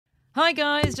Hi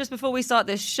guys, just before we start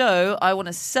this show, I want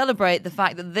to celebrate the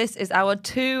fact that this is our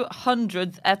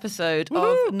 200th episode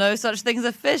of No Such Thing as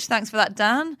a Fish. Thanks for that,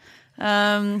 Dan.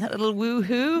 A little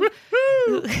woo-hoo.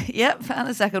 Yep, and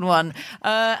the second one.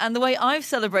 And the way I've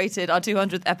celebrated our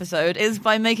 200th episode is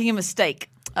by making a mistake.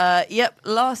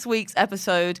 Last week's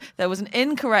episode, there was an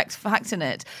incorrect fact in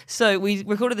it. So we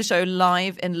recorded the show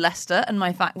live in Leicester, and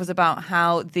my fact was about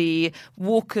how the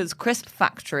Walker's Crisp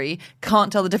Factory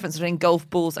can't tell the difference between golf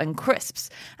balls and crisps.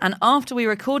 And after we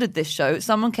recorded this show,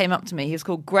 someone came up to me. He was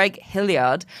called Greg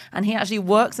Hilliard, and he actually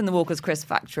works in the Walker's Crisp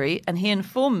Factory, and he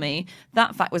informed me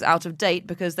that fact was out of date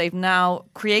because they've now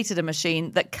created a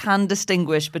machine that can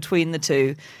distinguish between the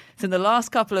two. In the last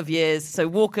couple of years, so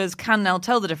Walkers can now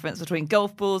tell the difference between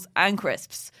golf balls and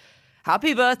crisps.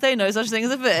 Happy birthday, No Such Thing as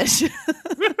a Fish.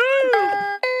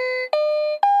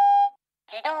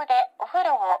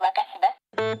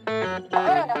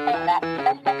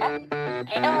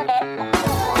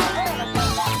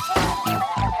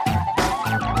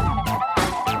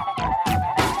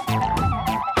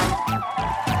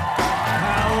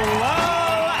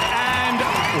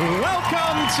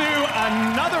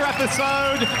 Another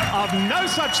episode of No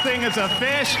Such Thing as a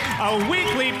Fish, a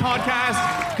weekly podcast.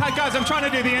 Guys, I'm trying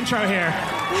to do the intro here.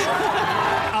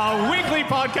 A weekly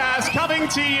podcast coming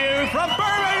to you from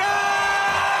Birmingham!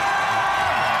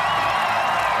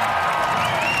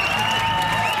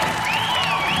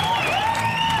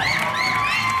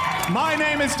 My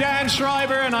name is Dan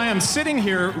Schreiber, and I am sitting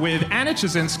here with Anna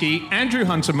Chazinski, Andrew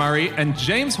Hunter-Murray, and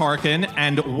James Harkin.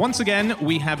 And once again,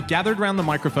 we have gathered around the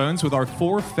microphones with our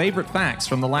 4 favorite facts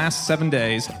from the last 7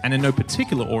 days. And in no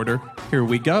particular order, here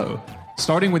we go.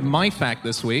 Starting with my fact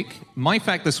this week. My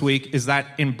fact this week is that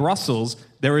in Brussels,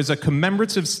 there is a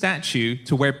commemorative statue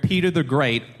to where Peter the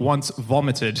Great once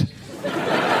vomited.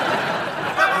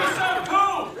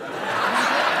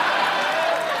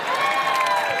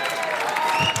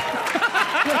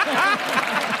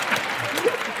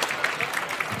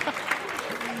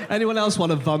 Anyone else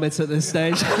want to vomit at this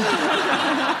stage?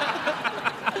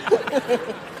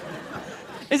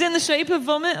 Is it in the shape of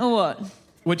vomit or what?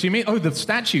 What do you mean? Oh, the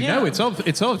statue. Yeah. No, it's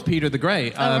of Peter the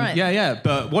Great. Right. Yeah.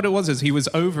 But what it was is he was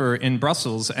over in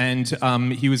Brussels and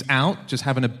he was out just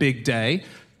having a big day.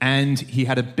 And he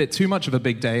had a bit too much of a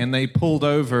big day, and they pulled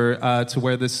over to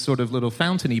where this sort of little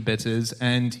fountainy bit is,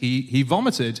 and he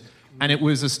vomited. And it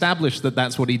was established that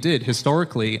that's what he did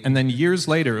historically. And then years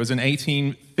later, it was in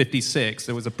 1856,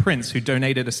 there was a prince who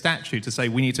donated a statue to say,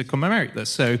 we need to commemorate this.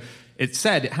 So it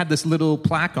had this little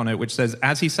plaque on it, which says,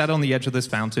 as he sat on the edge of this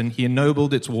fountain, he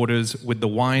ennobled its waters with the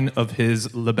wine of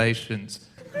his libations.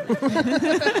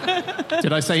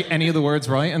 Did I say any of the words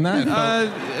right in that?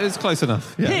 It's close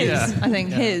enough. Yeah.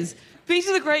 His.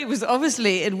 Peter the Great was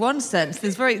obviously, in one sense,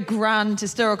 this very grand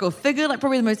historical figure, like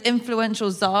probably the most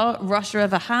influential Tsar Russia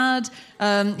ever had.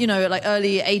 Like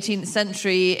early 18th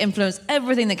century, influenced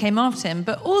everything that came after him.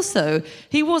 But also,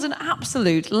 he was an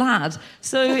absolute lad.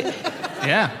 So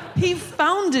he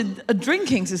founded a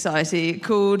drinking society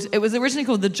it was originally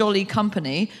called the Jolly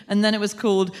Company, and then it was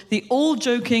called the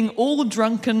All-Joking,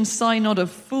 All-Drunken Synod of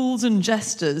Fools and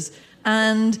Jesters.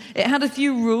 And it had a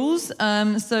few rules.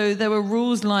 So there were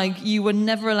rules like you were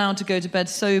never allowed to go to bed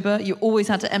sober. You always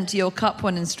had to empty your cup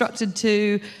when instructed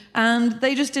to. And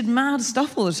they just did mad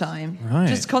stuff all the time. Right.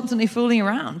 Just constantly fooling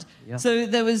around. Yeah. So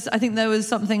I think there was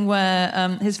something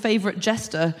where his favourite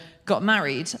jester got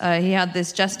married. He had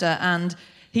this jester, and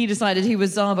he decided he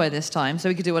was Tsar by this time, so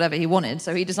he could do whatever he wanted.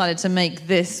 So he decided to make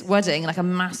this wedding like a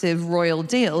massive royal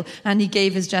deal, and he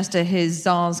gave his jester his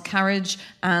Tsar's carriage,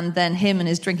 and then him and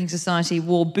his drinking society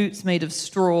wore boots made of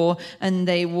straw, and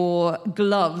they wore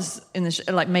gloves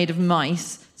made of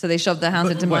mice. So they shoved their hands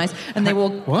into mice, and they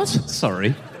wore... What?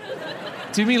 Sorry.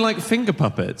 Do you mean like finger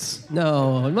puppets?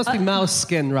 No, it must be mouse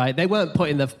skin, right? They weren't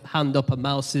putting the hand up a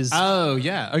mouse's... Oh,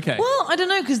 yeah, okay. Well, I don't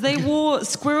know, because they wore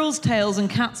squirrels' tails and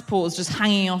cats' paws just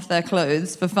hanging off their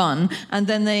clothes for fun, and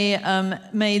then they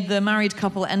made the married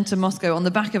couple enter Moscow on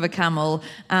the back of a camel,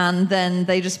 and then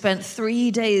they just spent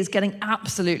 3 days getting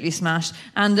absolutely smashed.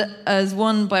 And as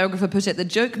one biographer put it, the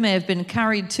joke may have been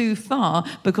carried too far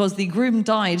because the groom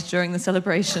died during the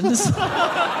celebrations.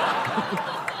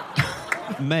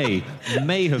 May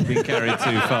have been carried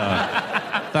too far.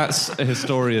 That's a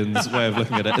historian's way of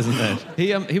looking at it, isn't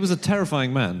it? He was a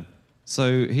terrifying man.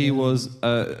 So he was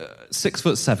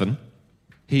 6'7".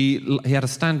 He had a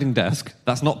standing desk.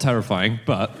 That's not terrifying,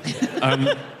 but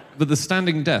the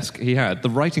standing desk he had, the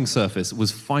writing surface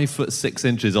was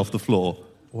 5'6" off the floor.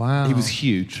 Wow. He was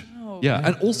huge. Oh, yeah,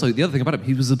 and also the other thing about him,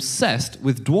 he was obsessed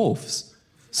with dwarfs.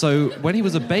 So when he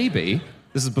was a baby,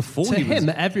 This is before To he was...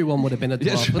 him, everyone would have been a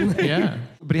dwarf, wouldn't they? Yeah.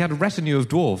 But he had a retinue of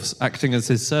dwarfs acting as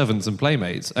his servants and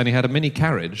playmates, and he had a mini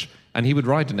carriage, and he would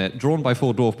ride in it, drawn by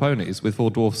 4 dwarf ponies, with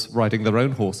 4 dwarfs riding their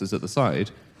own horses at the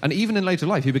side. And even in later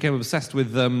life, he became obsessed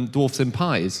with dwarfs in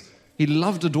pies. He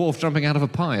loved a dwarf jumping out of a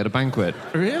pie at a banquet.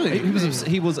 Really?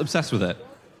 He was obsessed with it.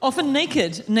 Often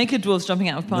naked dwarfs jumping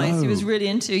out of pies. He was really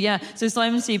into, So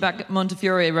Simon Sebag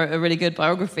Montefiore wrote a really good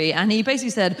biography, and he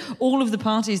basically said all of the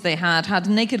parties they had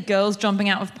naked girls jumping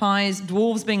out of pies,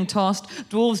 dwarves being tossed,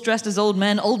 dwarves dressed as old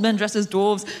men dressed as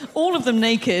dwarves, all of them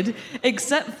naked,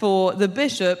 except for the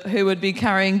bishop, who would be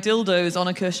carrying dildos on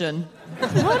a cushion.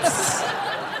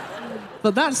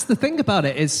 But that's the thing about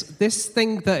it, is this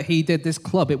thing that he did, this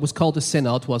club, it was called a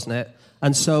synod, wasn't it?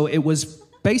 And so it was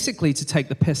basically to take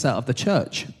the piss out of the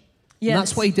church. Yes. And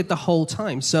that's what he did the whole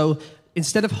time. So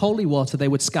instead of holy water, they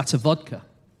would scatter vodka.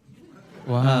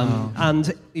 Wow.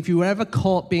 And if you were ever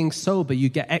caught being sober, you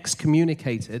get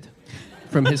excommunicated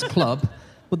from his club.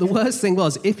 But the worst thing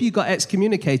was, if you got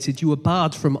excommunicated, you were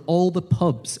barred from all the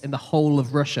pubs in the whole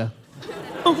of Russia.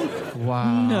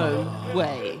 Wow. No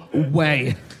way.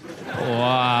 Way.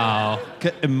 Wow.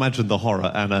 Imagine the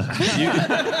horror, Anna.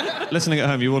 Listening at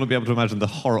home, you want to be able to imagine the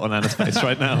horror on Anna's face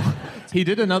right now. He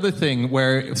did another thing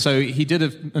where, so he did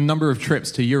a number of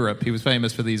trips to Europe. He was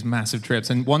famous for these massive trips.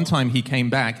 And one time he came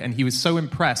back and he was so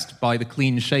impressed by the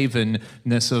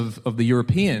clean-shavenness of the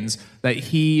Europeans that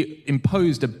he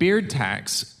imposed a beard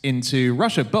tax into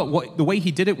Russia. But the way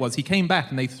he did it was he came back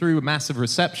and they threw a massive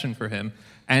reception for him.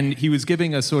 And he was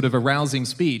giving a sort of a rousing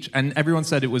speech, and everyone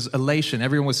said it was elation.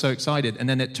 Everyone was so excited. And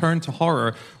then it turned to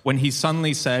horror when he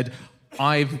suddenly said,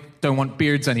 I don't want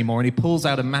beards anymore. And he pulls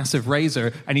out a massive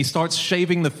razor, and he starts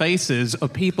shaving the faces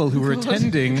of people who were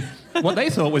attending what they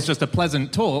thought was just a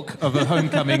pleasant talk of a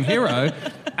homecoming hero,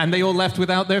 and they all left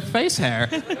without their face hair.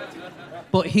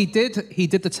 But he did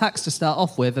the tax to start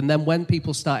off with, and then when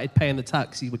people started paying the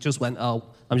tax, he just went, oh,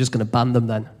 I'm just going to ban them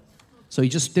then. So he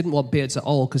just didn't want beards at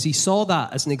all, because he saw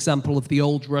that as an example of the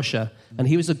old Russia, and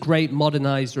he was a great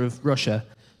modernizer of Russia.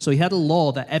 So he had a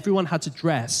law that everyone had to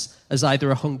dress as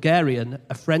either a Hungarian,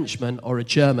 a Frenchman, or a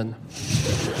German.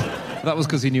 That was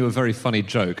because he knew a very funny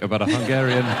joke about a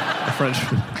Hungarian, a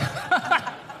Frenchman.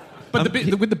 But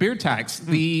with the beard tax,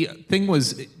 the thing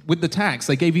was, with the tax,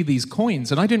 they gave you these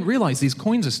coins, and I didn't realize these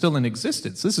coins are still in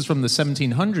existence. This is from the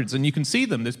 1700s, and you can see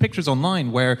them. There's pictures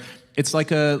online where it's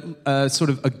like a sort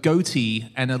of a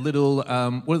goatee and a little,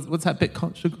 what's that bit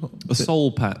called? A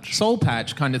soul patch. Soul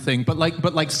patch kind of thing, but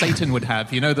like Satan would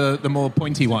have, the more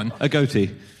pointy one. A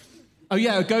goatee. Oh,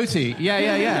 yeah, a goatee.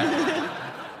 Yeah.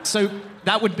 So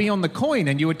that would be on the coin,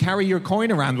 and you would carry your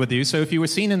coin around with you. So if you were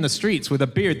seen in the streets with a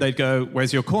beard, they'd go,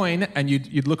 where's your coin? And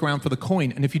you'd look around for the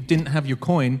coin. And if you didn't have your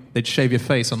coin, they'd shave your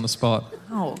face on the spot.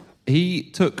 Oh. He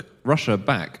took Russia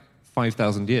back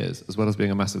 5,000 years, as well as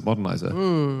being a massive modernizer.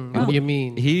 What do you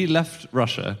mean? He left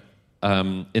Russia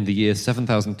in the year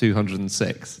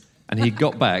 7,206. And he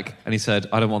got back and he said,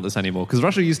 I don't want this anymore. Because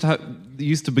Russia used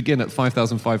to begin at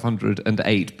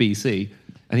 5,508 BC.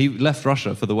 And he left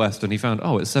Russia for the West, and he found,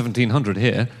 it's 1,700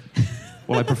 here.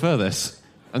 Well, I prefer this.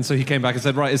 And so he came back and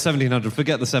said, right, it's 1,700.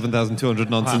 Forget the 7,200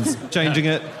 nonsense. Changing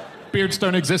it. Beards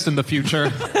don't exist in the future.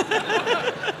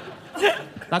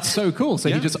 That's so cool. So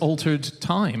he just altered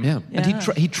time. Yeah. And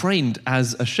he trained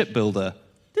as a shipbuilder.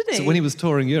 Did he? So when he was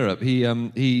touring Europe,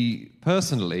 he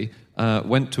personally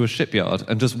went to a shipyard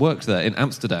and just worked there in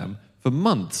Amsterdam for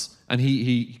months. And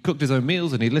he cooked his own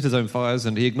meals, and he lit his own fires,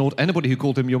 and he ignored anybody who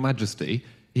called him Your Majesty.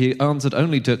 He answered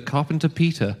only to Carpenter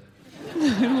Peter.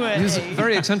 No way. He was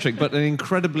very eccentric, but an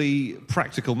incredibly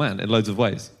practical man in loads of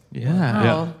ways. Yeah.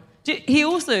 Wow. He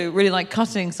also really liked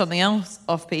cutting something else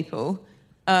off people.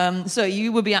 So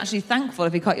you would be actually thankful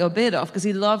if he cut your beard off, because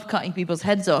he loved cutting people's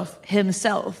heads off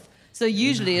himself. So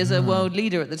usually, as a world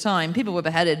leader at the time, people were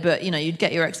beheaded, but, you'd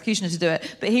get your executioner to do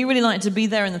it. But he really liked to be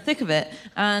there in the thick of it.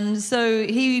 And so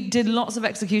he did lots of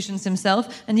executions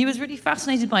himself, and he was really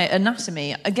fascinated by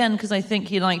anatomy. Again, because I think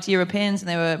he liked Europeans, and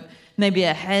they were maybe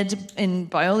ahead in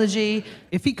biology.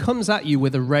 If he comes at you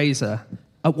with a razor,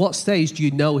 at what stage do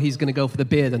you know he's going to go for the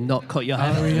beard and not cut your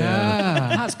head off? Yeah.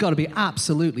 That's got to be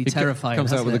absolutely terrifying.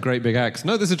 Comes out with a great big axe.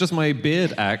 No, this is just my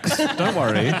beard axe. Don't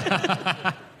worry.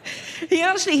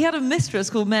 He had a mistress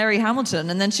called Mary Hamilton,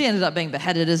 and then she ended up being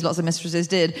beheaded, as lots of mistresses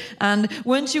did. And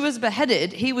when she was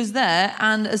beheaded, he was there,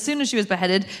 and as soon as she was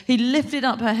beheaded, he lifted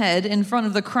up her head in front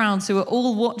of the crowds who were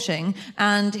all watching,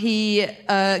 and he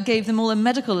gave them all a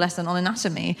medical lesson on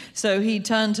anatomy. So he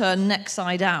turned her neck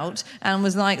side out and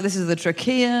was like, this is the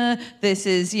trachea, this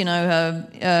is,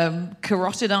 her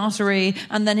carotid artery,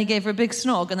 and then he gave her a big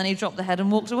snog, and then he dropped the head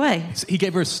and walked away. He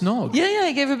gave her a snog? Yeah,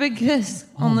 he gave her a big kiss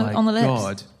on the lips.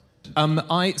 God.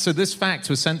 So this fact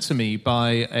was sent to me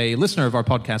by a listener of our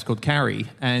podcast called Carrie,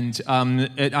 and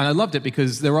I loved it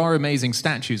because there are amazing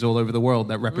statues all over the world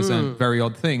that represent very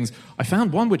odd things. I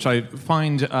found one which I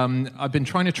find I've been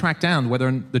trying to track down whether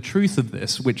the truth of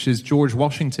this, which is George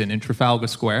Washington in Trafalgar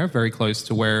Square, very close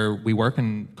to where we work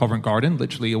in Covent Garden,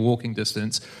 literally a walking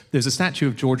distance. There's a statue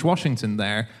of George Washington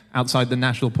there outside the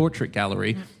National Portrait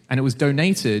Gallery, and it was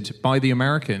donated by the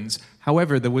Americans.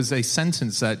 However, there was a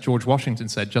sentence that George Washington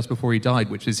said just before he died,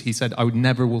 which is, he said, "I would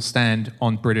never will stand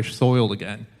on British soil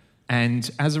again." And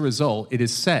as a result, it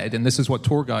is said, and this is what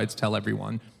tour guides tell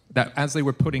everyone, that as they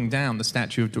were putting down the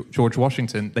statue of George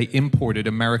Washington, they imported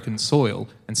American soil,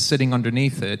 and sitting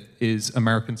underneath it is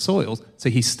American soil, so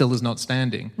he still is not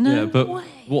standing. No but way.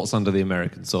 What's under the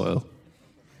American soil?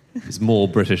 It's more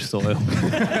British soil.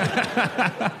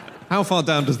 How far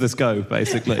down does this go,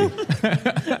 basically?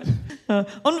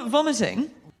 On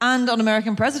vomiting, and on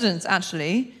American presidents,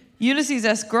 actually, Ulysses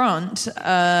S. Grant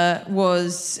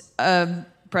was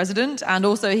president, and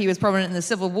also he was prominent in the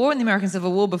Civil War, in the American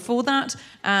Civil War before that,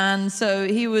 and so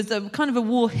he was a kind of a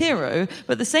war hero,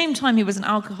 but at the same time he was an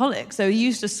alcoholic, so he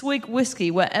used to swig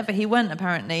whiskey wherever he went,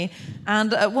 apparently,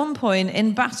 and at one point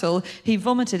in battle, he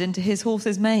vomited into his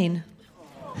horse's mane.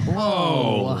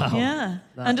 Whoa. Wow. Yeah,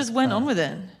 and just went on with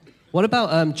it. What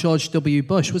about George W.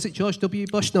 Bush? Was it George W.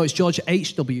 Bush? No, it's George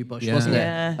H.W. Bush, wasn't it?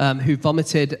 Yeah. Who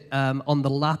vomited on the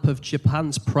lap of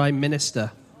Japan's Prime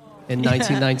Minister in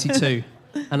 1992.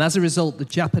 And as a result, the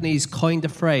Japanese coined a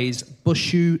phrase,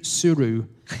 bushu suru,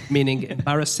 meaning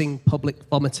embarrassing public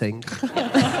vomiting.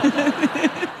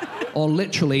 Or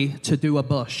literally, to do a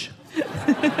bush.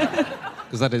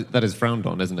 Because that is frowned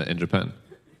on, isn't it, in Japan?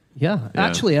 Yeah,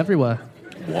 actually everywhere.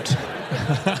 What?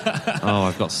 Oh,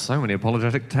 I've got so many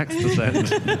apologetic texts to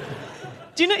send.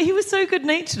 Do you know, he was so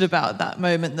good-natured about that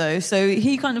moment, though. So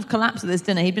he kind of collapsed at this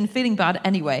dinner. He'd been feeling bad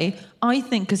anyway, I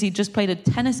think because he'd just played a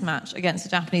tennis match against the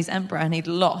Japanese emperor and he'd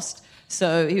lost.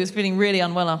 So he was feeling really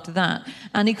unwell after that.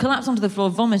 And he collapsed onto the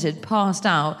floor, vomited, passed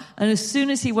out. And as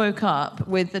soon as he woke up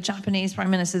with the Japanese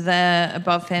prime minister there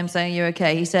above him saying, "You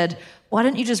okay?" he said, "Why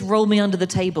don't you just roll me under the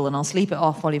table and I'll sleep it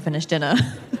off while you finish dinner?"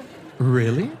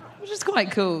 Really? Which is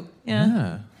quite cool.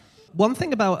 Yeah. One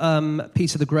thing about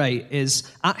Peter the Great is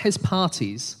at his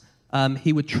parties,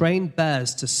 he would train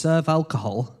bears to serve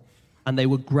alcohol, and they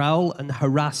would growl and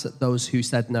harass at those who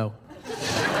said no.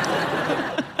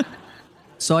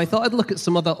 So I thought I'd look at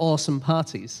some other awesome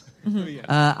parties. Mm-hmm.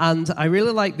 And I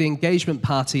really like the engagement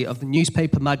party of the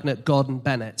newspaper magnate Gordon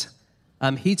Bennett.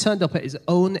 He turned up at his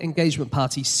own engagement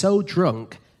party so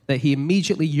drunk that he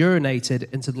immediately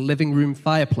urinated into the living room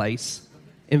fireplace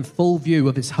in full view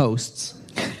of his hosts.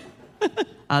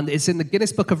 And it's in the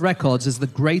Guinness Book of Records as the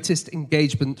greatest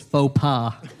engagement faux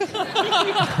pas.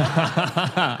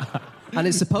 And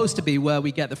it's supposed to be where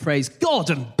we get the phrase,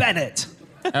 Gordon Bennett.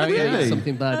 Oh, yeah.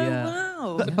 Something bad, yeah.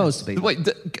 Wow. It's supposed to be. Wait,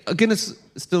 Guinness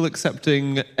still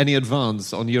accepting any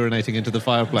advance on urinating into the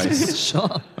fireplace?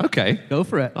 Sure. Okay. Go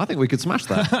for it. I think we could smash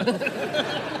that.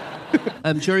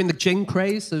 During the gin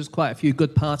craze, there was quite a few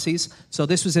good parties. So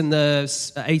this was in the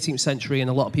 18th century, and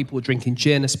a lot of people were drinking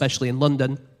gin, especially in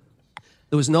London.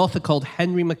 There was an author called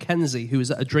Henry Mackenzie who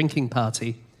was at a drinking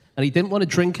party, and he didn't want to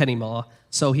drink anymore,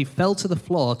 so he fell to the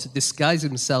floor to disguise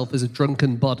himself as a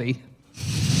drunken body.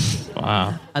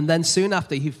 Wow. And then soon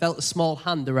after, he felt a small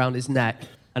hand around his neck,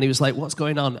 and he was like, "What's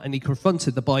going on?" And he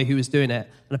confronted the boy who was doing it.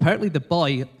 And apparently the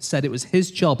boy said it was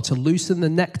his job to loosen the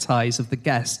neckties of the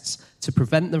guests to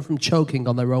prevent them from choking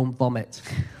on their own vomit.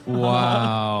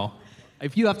 Wow.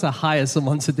 If you have to hire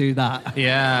someone to do that.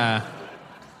 Yeah.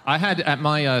 I had at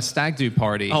my stag do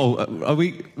party. Oh, are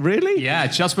we... Really? Yeah,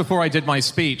 just before I did my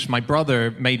speech, my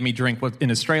brother made me drink what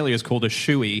in Australia is called a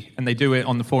shoey, and they do it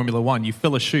on the Formula One. You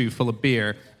fill a shoe full of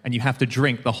beer, and you have to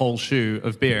drink the whole shoe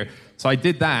of beer. So I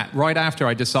did that. Right after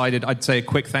I decided I'd say a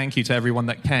quick thank you to everyone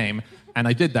that came, and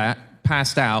I did that,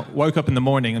 passed out, woke up in the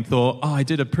morning and thought, oh, I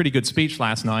did a pretty good speech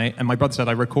last night, and my brother said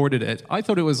I recorded it. I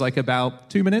thought it was like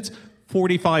about 2 minutes,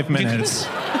 45 minutes.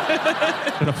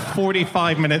 But a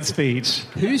 45-minute speech.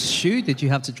 Whose shoe did you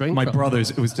have to drink My from?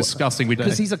 brother's. It was disgusting.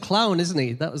 Because he's a clown, isn't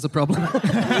he? That was the problem.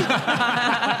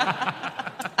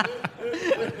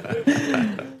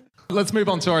 Let's move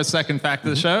on to our second fact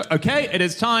of the show. Okay, it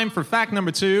is time for fact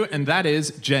number 2, and that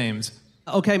is James.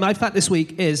 Okay, my fact this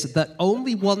week is that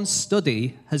only one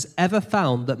study has ever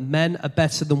found that men are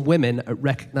better than women at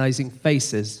recognizing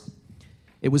faces.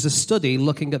 It was a study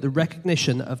looking at the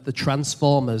recognition of the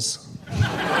Transformers.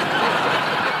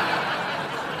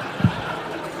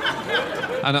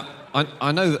 And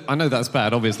I know that's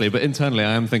bad, obviously, but internally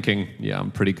I am thinking, yeah, I'm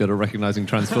pretty good at recognizing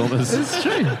Transformers. It's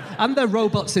true. And they're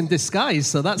robots in disguise,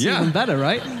 so that's even better,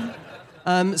 right?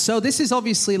 So this is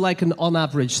obviously like an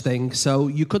on-average thing. So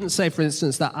you couldn't say, for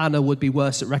instance, that Anna would be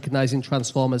worse at recognizing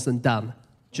Transformers than Dan.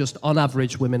 Just on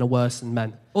average, women are worse than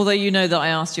men. Although you know that I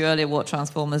asked you earlier what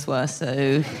Transformers were, so...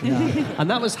 Yeah. And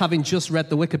that was having just read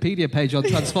the Wikipedia page on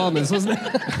Transformers, wasn't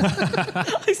it?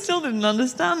 I still didn't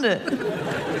understand it.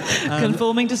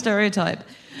 Conforming to stereotype.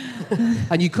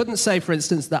 And you couldn't say, for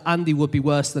instance, that Andy would be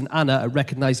worse than Anna at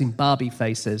recognizing Barbie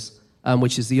faces,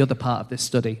 which is the other part of this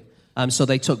study. So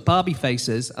they took Barbie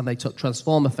faces and they took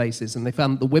Transformer faces, and they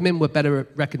found the women were better at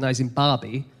recognizing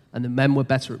Barbie and the men were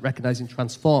better at recognizing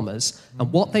Transformers.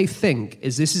 And what they think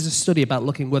is this is a study about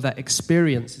looking whether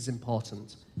experience is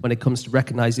important when it comes to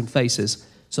recognizing faces.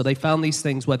 So they found these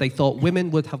things where they thought women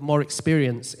would have more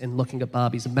experience in looking at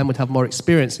Barbies and men would have more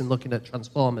experience in looking at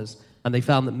Transformers. And they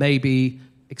found that maybe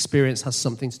experience has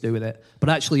something to do with it. But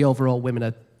actually, overall, women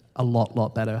are a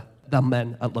lot better than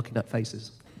men at looking at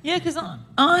faces. Yeah, because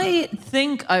I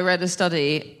think I read a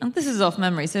study, and this is off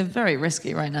memory, so very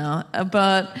risky right now,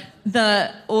 but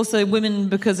that also women,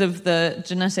 because of the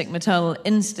genetic maternal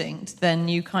instinct, then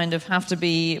you kind of have to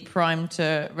be primed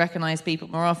to recognize people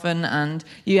more often, and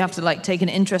you have to like take an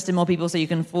interest in more people so you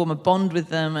can form a bond with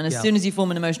them, and as soon as you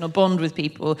form an emotional bond with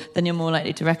people, then you're more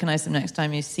likely to recognize them next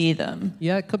time you see them.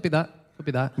 Yeah, it could be that. Could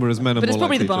be that. Whereas men are but it's more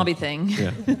probably the likely Barbie thing.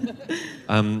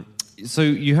 Yeah. So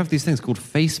you have these things called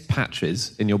face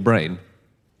patches in your brain,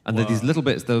 and they're these little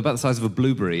bits. They're about the size of a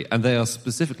blueberry, and they are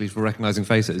specifically for recognizing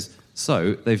faces.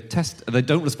 So they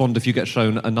don't respond if you get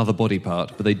shown another body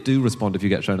part, but they do respond if you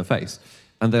get shown a face.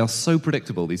 And they are so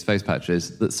predictable, these face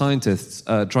patches, that scientists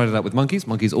tried it out with monkeys.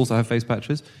 Monkeys also have face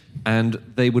patches, and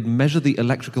they would measure the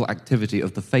electrical activity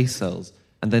of the face cells,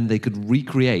 and then they could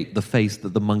recreate the face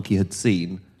that the monkey had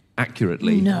seen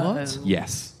accurately. No. What?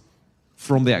 Yes.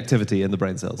 From the activity in the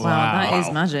brain cells. Wow, that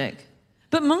is magic.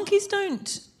 But monkeys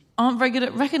aren't very good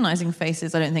at recognizing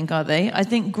faces, I don't think, are they? I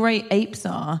think great apes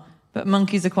are, but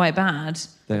monkeys are quite bad.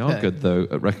 They are good, though,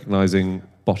 at recognizing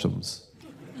bottoms.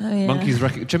 Oh,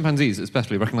 yeah. Chimpanzees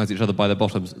especially recognize each other by their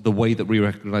bottoms the way that we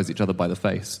recognize each other by the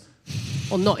face.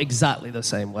 Well, not exactly the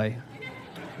same way.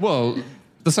 Well,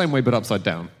 the same way, but upside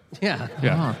down. Yeah.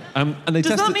 Yeah. And they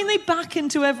Does that mean they back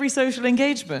into every social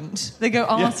engagement? They go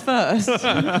arse first?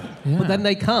 But then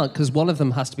they can't, because one of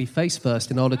them has to be face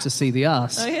first in order to see the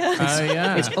arse. Oh,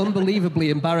 yeah. It's unbelievably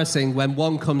embarrassing when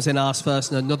one comes in arse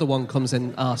first and another one comes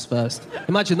in arse first.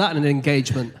 Imagine that in an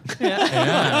engagement.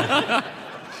 Yeah.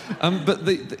 But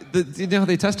you know how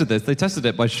they tested this? They tested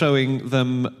it by showing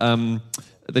them...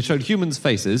 they showed humans'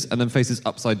 faces and then faces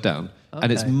upside down.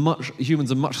 Okay. And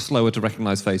humans are much slower to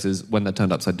recognize faces when they're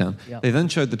turned upside down. Yep. They then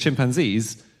showed the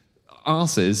chimpanzees'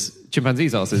 arses,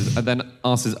 and then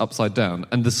arses upside down.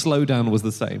 And the slowdown was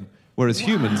the same. Whereas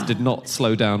humans did not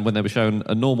slow down when they were shown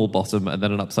a normal bottom and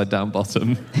then an upside down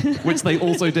bottom, which they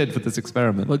also did for this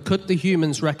experiment. But could the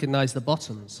humans recognize the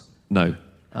bottoms? No.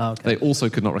 Oh, okay. They also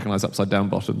could not recognize upside down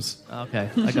bottoms. Okay,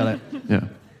 I got it. Yeah.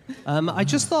 I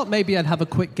just thought maybe I'd have a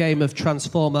quick game of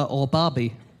Transformer or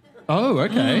Barbie. Oh,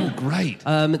 okay. Great.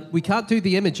 We can't do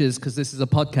the images because this is a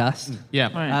podcast. Yeah.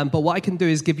 Right. But what I can do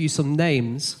is give you some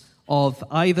names of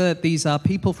either these are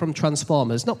people from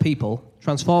Transformers, not people,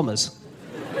 Transformers.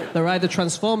 They're either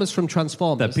Transformers from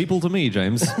Transformers. They're people to me,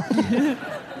 James.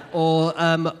 Or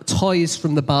toys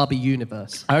from the Barbie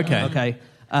universe. Okay. Okay.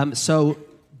 So,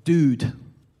 dude.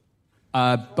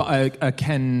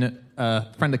 Ken,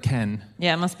 friend of Ken.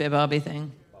 Yeah, it must be a Barbie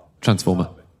thing. Transformer.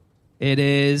 It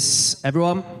is...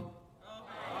 Everyone?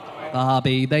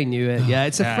 Barbie, they knew it. Yeah,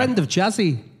 it's a friend of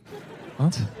Jazzy.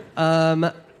 What?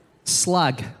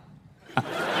 Slag.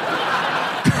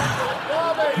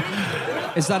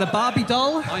 Is that a Barbie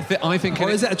doll? I think or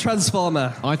is it a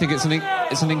Transformer? I think it's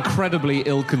an incredibly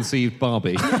ill-conceived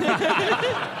Barbie.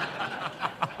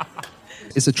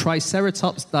 It's a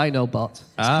Triceratops Dinobot.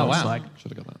 It's called wow. Slag.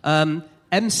 Should have got that.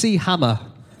 MC Hammer.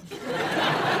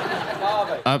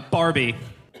 Barbie.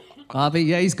 Barbie,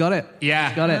 yeah, he's got it. Yeah.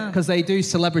 He's got it. Because they do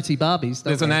celebrity Barbies, don't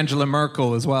There's an they? Angela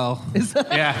Merkel as well. Is there?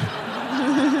 Yeah.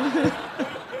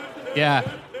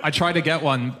 Yeah. I tried to get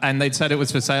one, and they'd said it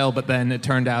was for sale, but then it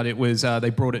turned out it was they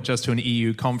brought it just to an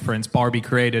EU conference. Barbie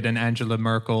created an Angela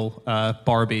Merkel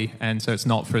Barbie, and so it's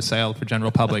not for sale for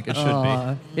general public. It should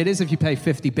be. It is if you pay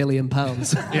 £50 billion.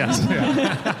 Yes.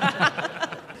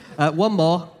 Yeah. One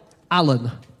more.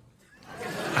 Alan.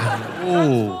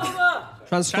 Oh.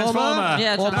 Transformer?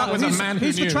 Yeah, Well, that was a man who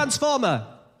Who's knew. for Transformer?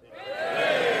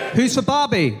 Who's for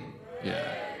Barbie?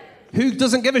 Yeah. Who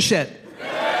doesn't give a shit?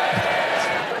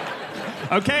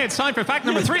 Okay, it's time for fact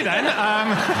number 3 then.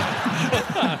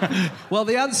 Well,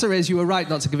 the answer is you were right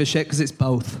not to give a shit because it's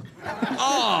both.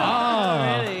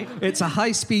 Really? It's a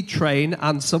high-speed train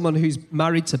and someone who's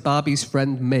married to Barbie's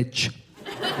friend Midge.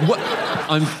 What?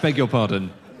 I beg your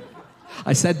pardon.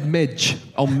 I said Midge.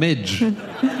 Oh, Midge.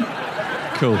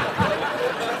 Cool.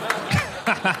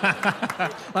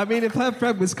 I mean, if her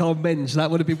friend was called Minge,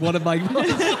 that would have been one of my...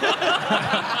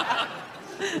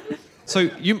 So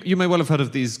you may well have heard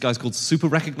of these guys called super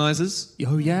recognizers.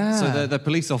 Oh, yeah. So they're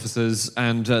police officers,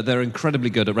 and they're incredibly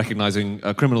good at recognizing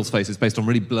criminals' faces based on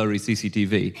really blurry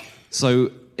CCTV. So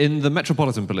in the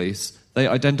Metropolitan Police, they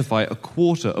identify a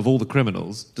quarter of all the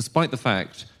criminals, despite the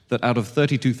fact that out of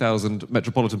 32,000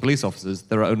 Metropolitan Police officers,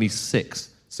 there are only 6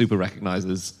 super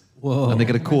recognizers. Whoa. And they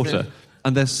get a quarter.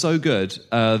 And they're so good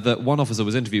that one officer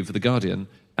was interviewed for The Guardian,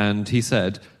 and he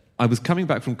said, I was coming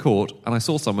back from court and I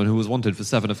saw someone who was wanted for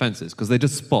 7 offences, because they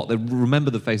just they remember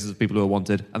the faces of people who are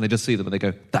wanted, and they just see them and they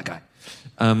go, that guy.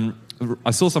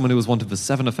 I saw someone who was wanted for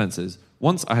 7 offences.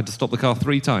 Once I had to stop the car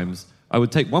 3 times. I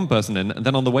would take one person in, and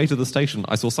then on the way to the station,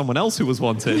 I saw someone else who was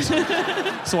wanted.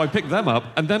 So I picked them up,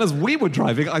 and then as we were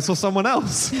driving, I saw someone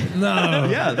else. No.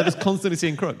 Yeah, they're just constantly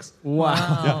seeing crooks.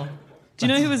 Wow. Yeah. Do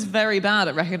you know who was very bad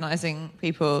at recognizing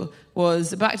people?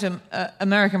 Was back to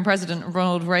American President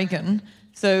Ronald Reagan.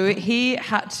 So he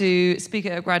had to speak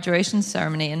at a graduation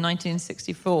ceremony in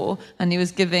 1964, and he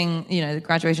was giving, the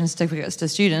graduation certificates to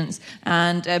students.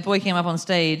 And a boy came up on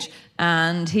stage,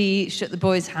 and he shook the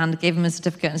boy's hand, gave him a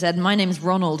certificate, and said, "My name's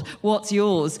Ronald. What's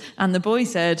yours?" And the boy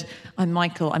said, "I'm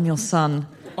Michael. I'm your son."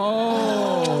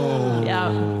 Oh.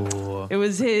 Yeah. It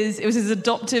was his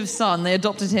adoptive son. They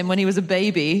adopted him when he was a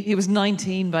baby. He was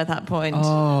 19 by that point.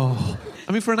 Oh.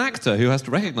 I mean, for an actor who has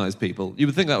to recognise people, you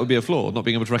would think that would be a flaw, not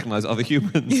being able to recognise other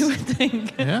humans. You would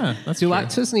think. Yeah, that's Do true.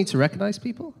 actors need to recognise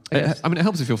people? I mean, it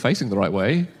helps if you're facing the right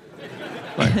way.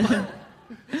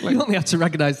 You only have to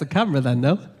recognise the camera then,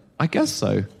 no? I guess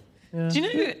so. Do you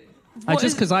know...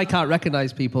 Just because I can't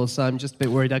recognise people, so I'm just a bit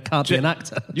worried I can't be an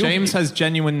actor. James has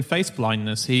genuine face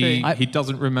blindness. He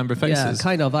doesn't remember faces. Yeah,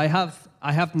 kind of. I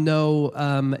have no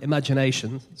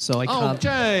imagination, so I Oh, can't.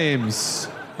 James!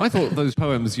 I thought those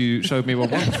poems you showed me were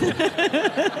wonderful.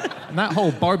 And that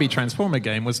whole Barbie Transformer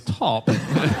game was top.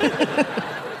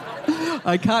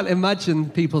 I can't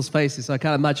imagine people's faces. So I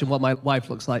can't imagine what my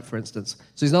wife looks like, for instance.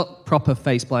 So it's not proper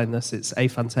face blindness. It's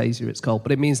aphantasia, it's called.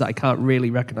 But it means that I can't really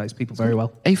recognise people very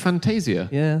well.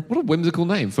 Aphantasia? Yeah. What a whimsical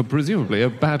name for presumably a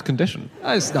bad condition.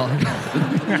 It's not.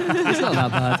 It's not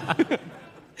that bad.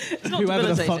 It's not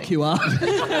Whoever the fuck you are.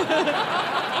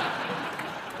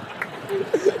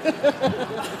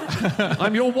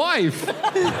 I'm your wife!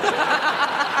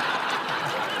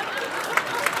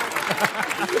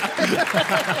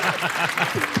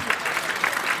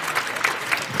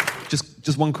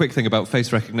 Just one quick thing about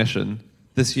face recognition.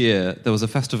 This year, there was a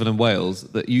festival in Wales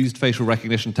that used facial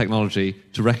recognition technology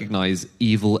to recognise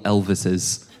evil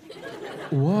Elvises.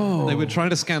 Whoa. They were trying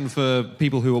to scan for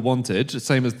people who were wanted,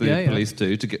 same as the police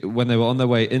do, when they were on their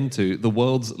way into the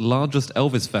world's largest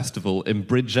Elvis festival in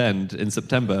Bridgend in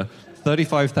September.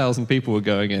 35,000 people were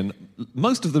going in,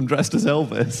 most of them dressed as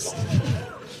Elvis.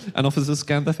 And officers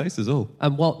scanned their faces all.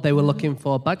 And what, they were looking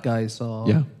for bad guys? Or...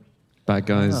 Yeah. Bad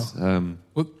guys.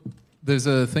 Well, there's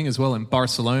a thing as well in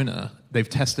Barcelona. They've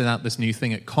tested out this new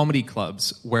thing at comedy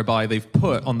clubs whereby they've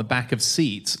put on the back of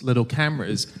seats little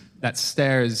cameras that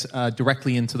stares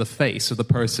directly into the face of the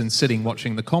person sitting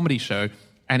watching the comedy show.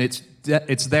 And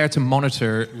it's there to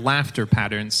monitor laughter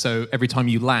patterns. So every time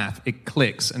you laugh, it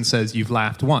clicks and says you've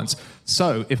laughed once.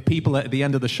 So if people at the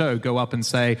end of the show go up and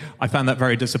say, I found that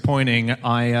very disappointing,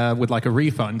 I would like a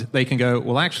refund, they can go,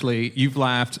 well, actually, you've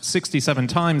laughed 67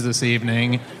 times this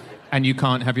evening and you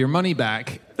can't have your money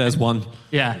back. There's one.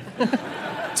 Yeah.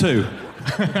 2.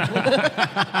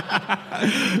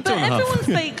 But everyone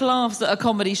fake laughs at a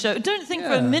comedy show. Don't think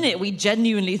for a minute we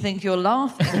genuinely think you're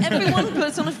laughing. Everyone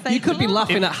puts on a fake laugh. You could be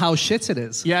laughing at how shit it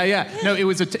is. Yeah. No,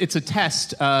 it's a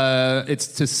test. It's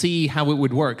to see how it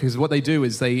would work. Because what they do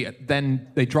is they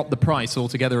drop the price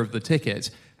altogether of the ticket.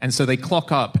 And so they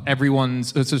clock up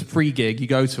everyone's... It's a free gig. You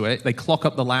go to it. They clock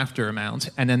up the laughter amount.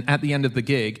 And then at the end of the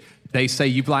gig, they say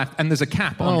you've laughed, and there's a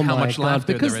cap on how much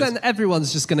laughter because there is. then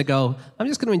everyone's just going to go, I'm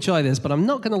just going to enjoy this, but I'm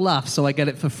not going to laugh, so I get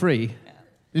it for free.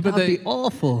 But That'd be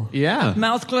awful. Yeah.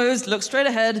 Mouth closed, look straight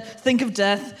ahead, think of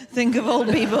death, think of old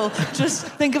people, just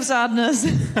think of sadness.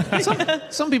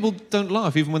 Some people don't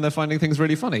laugh even when they're finding things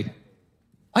really funny.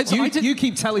 You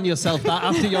keep telling yourself that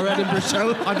after your Edinburgh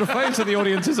show. I'm referring to the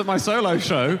audiences at my solo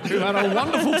show who had a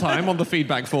wonderful time on the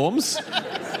feedback forms.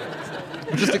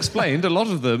 We just explained a lot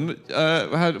of them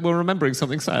were remembering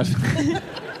something sad.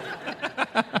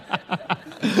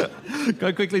 Can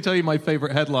I quickly tell you my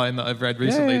favorite headline that I've read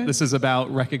recently? Yeah. This is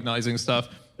about recognizing stuff.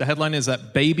 The headline is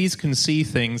that babies can see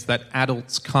things that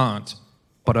adults can't,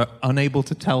 but are unable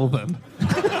to tell them.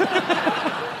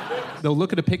 They'll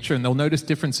look at a picture and they'll notice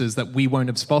differences that we won't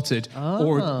have spotted.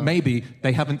 Or maybe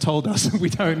they haven't told us and we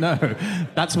don't know.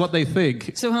 That's what they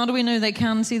think. So how do we know they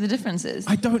can see the differences?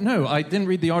 I don't know. I didn't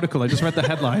read the article. I just read the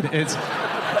headline.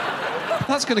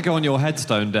 That's going to go on your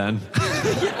headstone, Dan.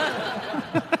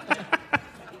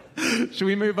 Should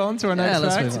we move on to our next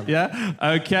let's fact? move on. Yeah?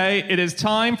 Okay, it is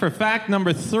time for fact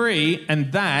number 3,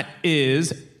 and that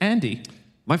is Andy.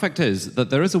 My fact is that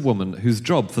there is a woman whose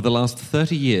job for the last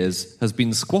 30 years has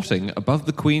been squatting above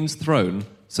the Queen's throne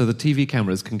so the TV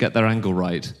cameras can get their angle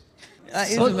right. That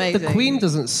is But amazing. the Queen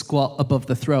doesn't squat above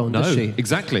the throne, does she?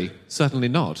 Exactly. Certainly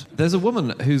not. There's a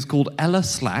woman who's called Ella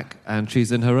Slack, and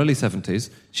she's in her early 70s.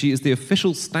 She is the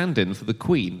official stand-in for the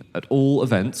Queen at all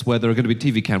events where there are going to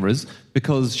be TV cameras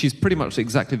because she's pretty much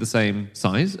exactly the same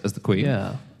size as the Queen.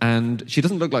 Yeah. And she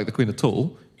doesn't look like the Queen at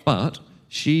all, but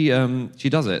she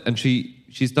does it, and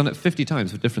she's done it 50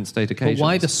 times for different state occasions. But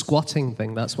why the squatting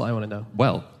thing? That's what I want to know.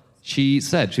 Well, she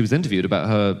said she was interviewed about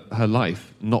her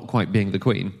life not quite being the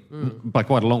Queen. By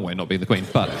quite a long way not being the Queen,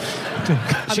 but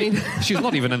she's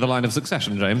not even in the line of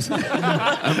succession, James.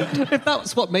 If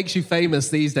that's what makes you famous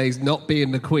these days, not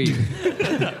being the Queen.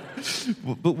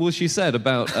 But what she said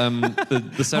about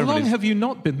the How ceremonies... long have you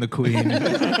not been the Queen?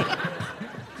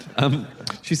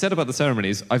 She said about the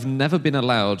ceremonies, I've never been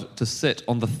allowed to sit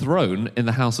on the throne in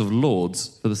the House of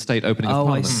Lords for the state opening of Oh,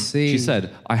 I Parliament. see. She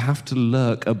said, I have to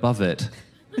lurk above it.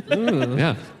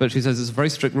 Yeah, but she says it's a very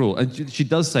strict rule. And she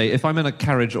does say, if I'm in a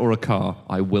carriage or a car,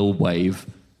 I will wave.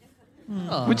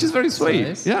 Which is very sweet.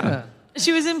 nice. Yeah.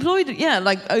 She was employed,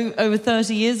 over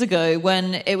 30 years ago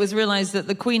when it was realised that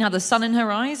the Queen had the sun in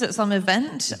her eyes at some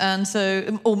event. And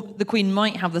so, or the Queen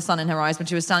might have the sun in her eyes when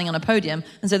she was standing on a podium.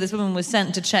 And so this woman was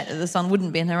sent to check that the sun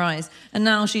wouldn't be in her eyes. And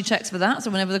now she checks for that.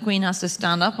 So whenever the Queen has to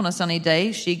stand up on a sunny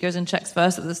day, she goes and checks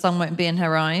first that the sun won't be in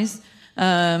her eyes.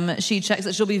 She checks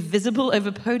that she'll be visible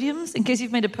over podiums in case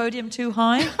you've made a podium too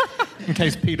high. In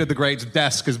case Peter the Great's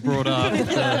desk is brought up.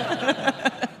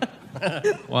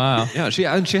 Wow. Yeah, she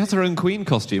has her own Queen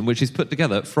costume, which she's put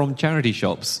together from charity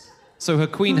shops. So her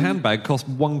Queen handbag cost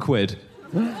 £1.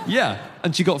 Yeah,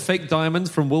 and she got fake diamonds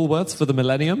from Woolworths for the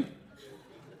millennium.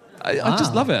 I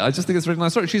just love it. I just think it's a really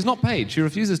nice story. She's not paid. She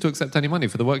refuses to accept any money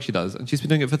for the work she does, and she's been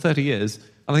doing it for 30 years.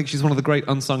 I think she's one of the great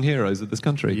unsung heroes of this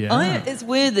country. Yeah. It's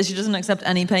weird that she doesn't accept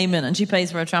any payment and she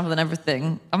pays for her travel and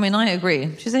everything. I mean, I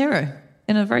agree. She's a hero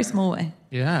in a very small way.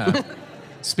 Yeah.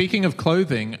 Speaking of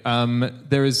clothing,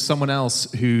 there is someone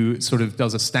else who sort of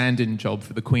does a stand-in job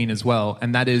for the Queen as well,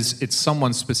 and that is, it's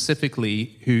someone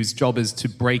specifically whose job is to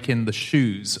break in the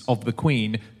shoes of the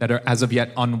Queen that are as of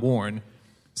yet unworn.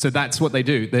 So that's what they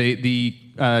do.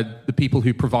 The people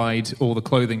who provide all the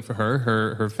clothing for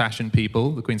her fashion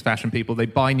people, the Queen's fashion people, they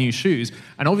buy new shoes.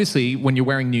 And obviously, when you're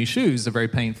wearing new shoes, they're very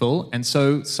painful. And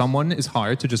so someone is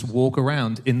hired to just walk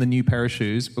around in the new pair of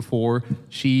shoes before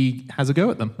she has a go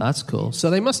at them. That's cool. So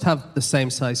they must have the same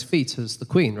size feet as the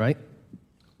Queen, right?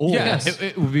 Yes.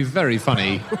 It would be very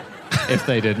funny if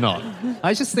they did not. I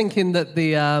was just thinking that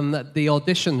the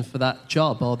audition for that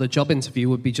job or the job interview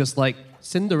would be just like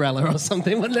Cinderella or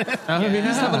something, wouldn't it? Oh, yeah.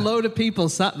 Just have a load of people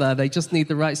sat there. They just need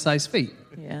the right size feet.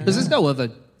 Yeah. Because there's no other,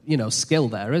 skill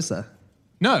there, is there?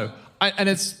 No. And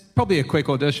it's probably a quick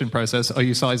audition process. Are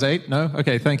you size 8? No?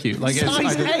 Okay, thank you. Size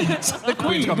 8? The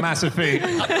Queen's got massive feet.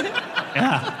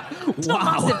 Yeah. It's not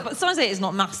massive, but size 8 is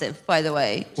not massive, by the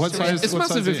way. What size? It's what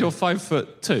massive size if are you're you?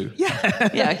 5'2".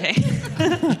 Yeah, okay.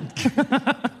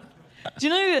 Do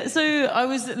you know, so I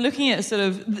was looking at sort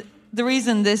of the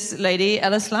reason this lady,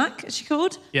 Ella Slack, is she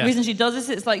called? Yeah. The reason she does this,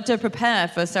 it's like to prepare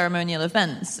for ceremonial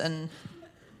events. And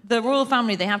the royal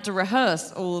family, they have to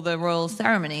rehearse all the royal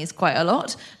ceremonies quite a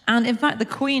lot. And in fact, the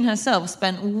Queen herself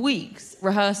spent weeks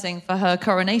rehearsing for her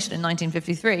coronation in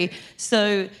 1953.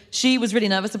 So she was really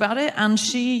nervous about it, and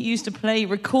she used to play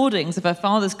recordings of her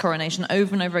father's coronation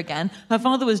over and over again. Her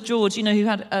father was George, who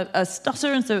had a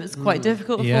stutter, and so it was quite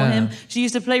difficult for him. She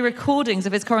used to play recordings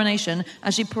of his coronation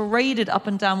as she paraded up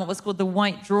and down what was called the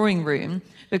White Drawing Room,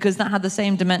 because that had the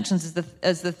same dimensions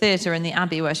as the theatre in the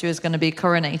Abbey where she was going to be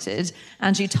coronated.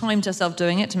 And she timed herself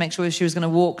doing it to make sure she was going to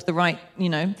walk the right,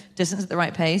 distance at the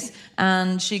right pace.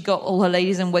 And she got all her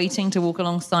ladies in waiting to walk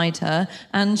alongside her.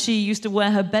 And she used to wear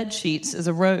her bed sheets as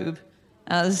a robe,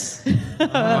 as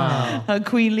her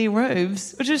queenly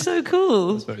robes, which is so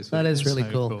cool. That is really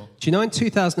cool. Do you know in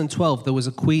 2012 there was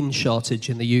a queen shortage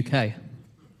in the UK?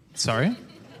 Sorry?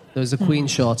 There was a queen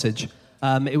shortage.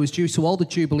 It was due to all the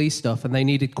Jubilee stuff, and they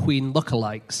needed Queen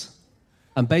lookalikes.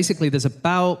 And basically, there's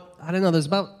about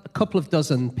a couple of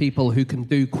dozen people who can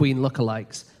do Queen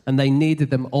lookalikes, and they needed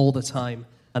them all the time.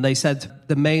 And they said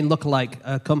the main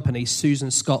lookalike company, Susan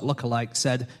Scott Lookalike,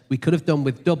 said we could have done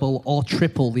with double or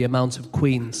triple the amount of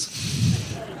queens.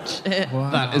 Wow.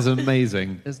 That is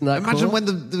amazing. Isn't that Imagine cool? when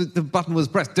the button was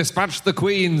pressed, dispatch the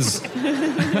queens.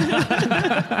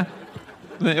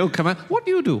 They all come out. What do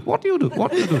you do? What do you do?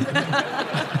 What do you do?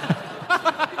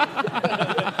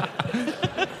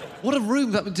 What a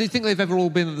room! Do you think they've ever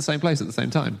all been at the same place at the same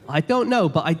time? I don't know,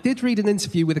 but I did read an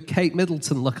interview with a Kate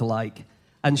Middleton lookalike,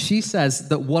 and she says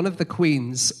that one of the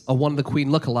queens, or one of the Queen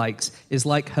lookalikes, is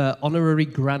like her honorary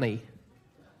granny.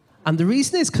 And the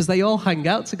reason is because they all hang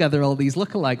out together, all these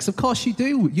lookalikes. Of course you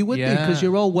do. You would do, because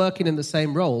you're all working in the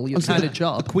same role, your kind of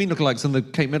job. The Queen lookalikes and the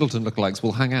Kate Middleton lookalikes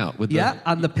will hang out with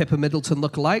and the Pippa Middleton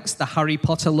lookalikes, the Harry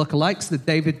Potter lookalikes, the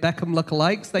David Beckham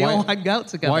lookalikes. They all hang out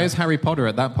together. Why is Harry Potter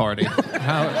at that party?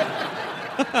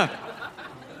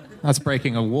 That's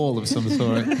breaking a wall of some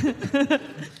sort.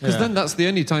 Because then that's the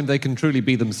only time they can truly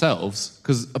be themselves,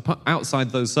 because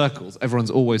outside those circles, everyone's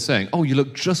always saying, oh, you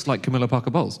look just like Camilla Parker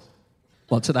Bowles.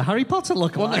 What, to the Harry Potter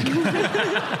lookalike?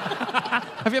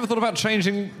 Have you ever thought about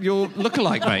changing your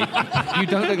lookalike, mate? You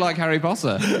don't look like Harry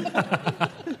Potter.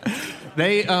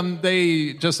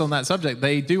 They just on that subject,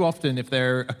 they do often, if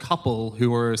they're a couple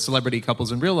who are celebrity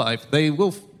couples in real life, they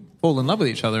will fall in love with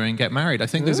each other and get married. I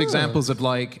think there's examples of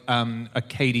like a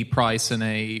Katie Price and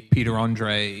a Peter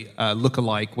Andre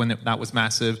lookalike when that was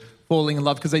massive, falling in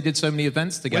love because they did so many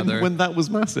events together. When that was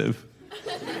massive.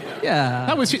 Yeah.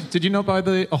 That was. Did you know by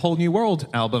the A Whole New World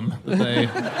album that they?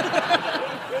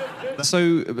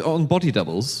 So on Body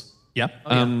Doubles,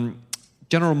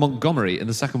 General Montgomery in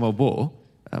the Second World War,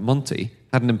 Monty,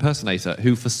 had an impersonator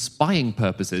who, for spying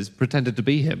purposes, pretended to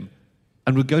be him,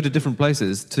 and would go to different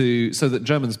places so that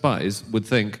German spies would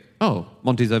think, oh,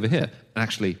 Monty's over here. And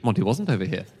actually, Monty wasn't over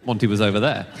here. Monty was over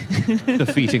there,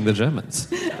 defeating the Germans.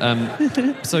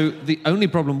 So the only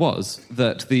problem was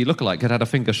that the lookalike had a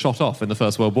finger shot off in the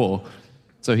First World War.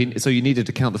 So you needed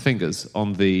to count the fingers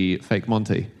on the fake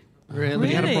Monty. Really?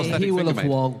 He had a prosthetic He will finger have made.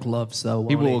 worn gloves, though.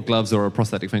 He wore gloves or a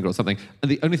prosthetic finger or something.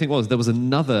 And the only thing was, there was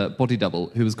another body double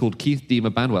who was called Keith Deemer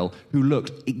Banwell, who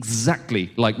looked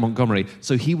exactly like Montgomery,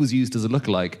 so he was used as a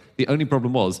lookalike. The only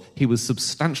problem was, he was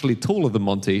substantially taller than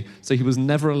Monty, so he was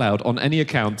never allowed on any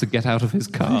account to get out of his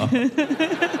car.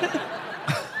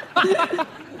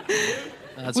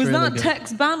 Was really that good.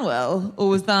 Tex Banwell, or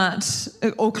was that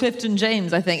Clifton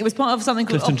James? I think it was part of something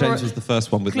called Clifton James was the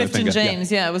first one with Clifton no finger.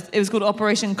 James. Yeah, it was called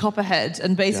Operation Copperhead,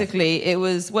 and basically it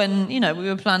was when we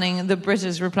were planning, the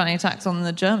British were planning attacks on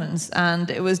the Germans,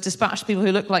 and it was dispatched people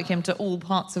who looked like him to all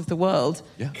parts of the world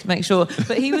to make sure.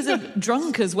 But he was a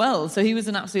drunk as well, so he was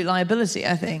an absolute liability,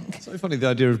 I think. So funny, the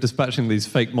idea of dispatching these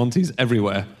fake Montys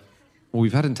everywhere. Well,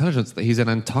 we've had intelligence that he's in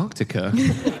Antarctica.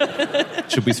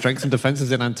 Should we strengthen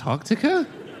defences in Antarctica?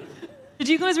 Did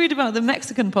you guys read about the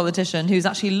Mexican politician who's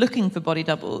actually looking for body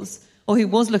doubles, or who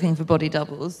was looking for body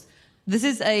doubles? This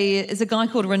is a guy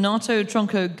called Renato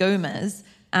Tronco Gomez,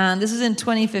 and this is in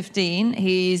 2015.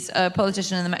 He's a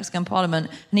politician in the Mexican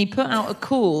parliament, and he put out a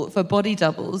call for body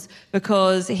doubles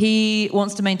because he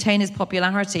wants to maintain his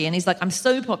popularity, and he's like, I'm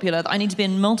so popular that I need to be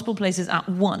in multiple places at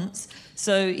once.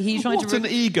 So he tried What an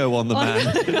ego on the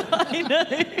man. I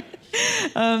know.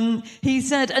 He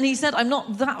said, I'm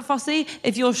not that fussy.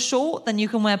 If you're short, then you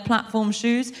can wear platform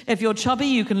shoes. If you're chubby,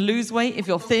 you can lose weight. If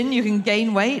you're thin, you can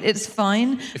gain weight. It's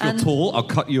fine. If you're tall, I'll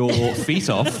cut your feet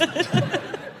off.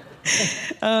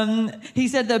 He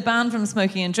said they're banned from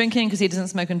smoking and drinking because he doesn't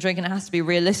smoke and drink, and it has to be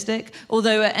realistic.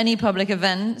 Although at any public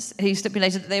events, he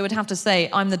stipulated that they would have to say,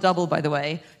 I'm the double, by the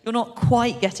way. You're not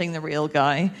quite getting the real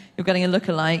guy. You're getting a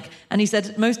lookalike. And he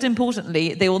said, most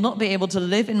importantly, they will not be able to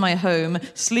live in my home,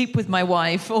 sleep with my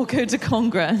wife, or go to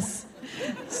Congress.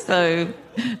 So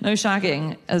no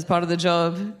shagging as part of the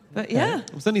job. But yeah.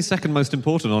 It was only second most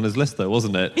important on his list, though,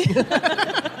 wasn't it?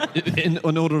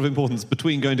 in order of importance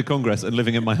between going to Congress and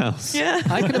living in my house. Yeah.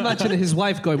 I can imagine his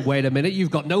wife going, wait a minute,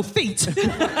 you've got no feet.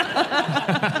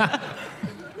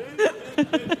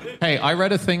 Hey, I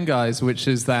read a thing, guys, which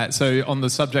is that, so on the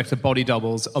subject of body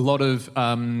doubles, a lot of,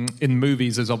 in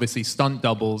movies, there's obviously stunt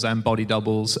doubles and body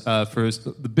doubles for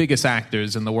the biggest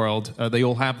actors in the world. They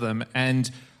all have them.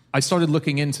 And I started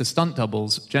looking into stunt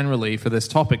doubles generally for this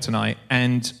topic tonight,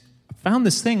 and found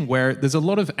this thing where there's a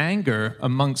lot of anger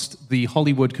amongst the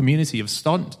Hollywood community of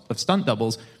stunt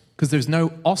doubles because there's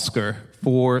no Oscar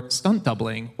for stunt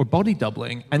doubling or body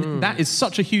doubling. And that is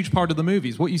such a huge part of the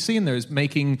movies. What you see in there is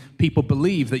making people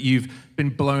believe that you've been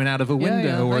blown out of a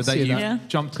window or that you've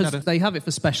jumped out of... They have it for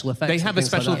special effects. They have a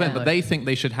special event, but they think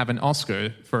they should have an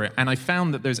Oscar for it. And I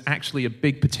found that there's actually a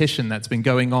big petition that's been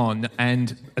going on.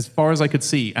 And as far as I could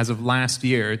see, as of last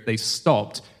year, they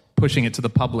stopped pushing it to the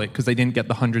public because they didn't get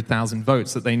the 100,000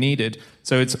 votes that they needed.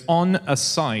 So it's on a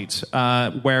site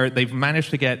where they've managed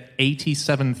to get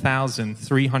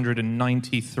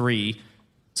 87,393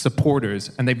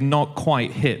 supporters, and they've not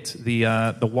quite hit the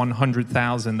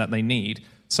 100,000 that they need.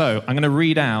 So I'm going to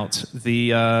read out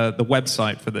the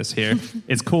website for this here.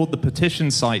 It's called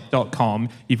thepetitionsite.com.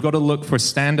 You've got to look for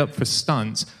Stand Up for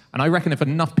Stunts. And I reckon if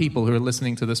enough people who are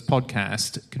listening to this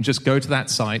podcast can just go to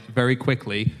that site very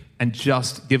quickly and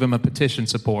just give them a petition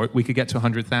support, we could get to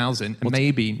 100,000. And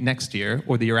maybe next year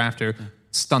or the year after,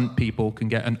 stunt people can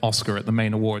get an Oscar at the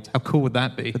main awards. How cool would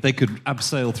that be? But they could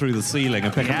abseil through the ceiling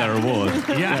and pick up their award.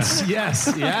 Yes,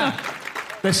 yeah.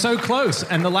 They're so close.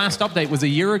 And the last update was a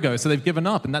year ago, so they've given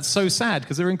up. And that's so sad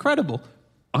because they're incredible.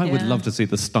 I would love to see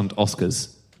the stunt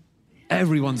Oscars.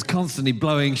 Everyone's constantly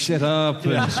blowing shit up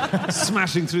and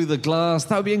smashing through the glass.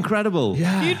 That would be incredible.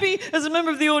 Yeah. You'd be, as a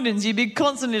member of the audience, you'd be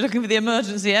constantly looking for the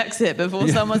emergency exit before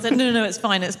someone said, no, it's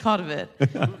fine, it's part of it.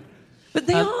 But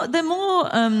they're more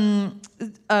kind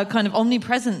of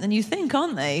omnipresent than you think,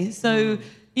 aren't they? So,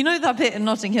 you know that bit in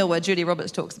Notting Hill where Julia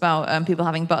Roberts talks about people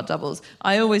having butt doubles?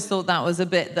 I always thought that was a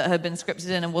bit that had been scripted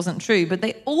in and wasn't true, but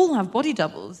they all have body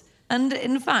doubles. And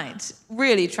in fact,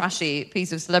 really trashy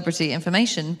piece of celebrity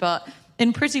information, but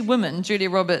in Pretty Woman, Julia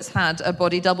Roberts had a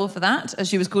body double for that, as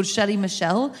she was called Shelley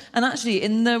Michelle. And actually,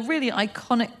 in the really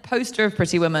iconic poster of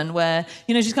Pretty Woman, where,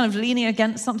 you know, she's kind of leaning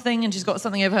against something and she's got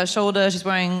something over her shoulder, she's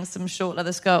wearing some short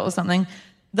leather skirt or something,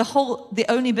 the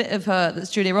only bit of her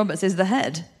that's Julia Roberts is the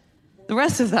head. The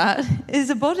rest of that is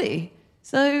a body.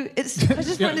 So I just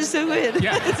find it so weird.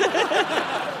 Yeah.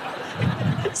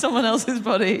 Someone else's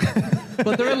body.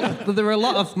 But there are a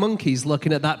lot of monkeys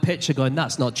looking at that picture going,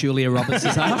 that's not Julia Roberts'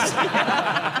 ass.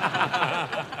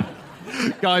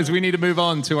 Guys, we need to move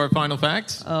on to our final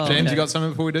fact. James, you got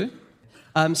something before we do?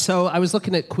 So I was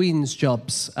looking at Queen's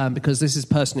jobs because this is a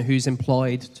person who's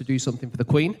employed to do something for the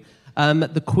Queen.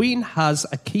 The Queen has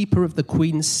a keeper of the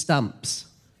Queen's stamps.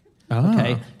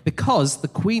 Okay, because the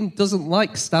Queen doesn't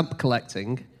like stamp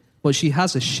collecting, but she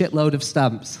has a shitload of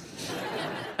stamps.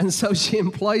 And so she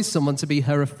employs someone to be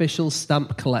her official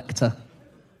stamp collector.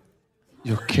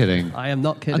 You're kidding. I am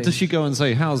not kidding. And does she go and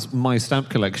say, how's my stamp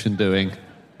collection doing?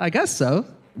 I guess so.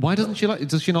 Why doesn't she like...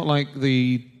 Does she not like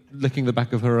the licking the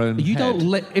back of her own You head? don't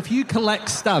lick... If you collect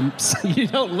stamps, you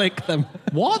don't lick them.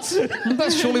 What?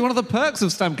 That's surely one of the perks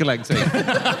of stamp collecting.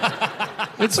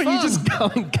 It's So fun. you just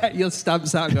go and get your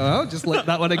stamps out and go, oh, just lick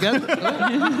that one again.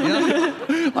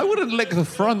 I wouldn't lick the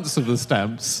fronts of the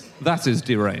stamps. That is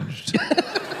deranged.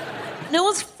 No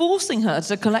one's forcing her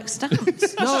to collect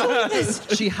stamps. No,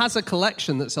 she has a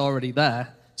collection that's already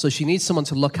there, so she needs someone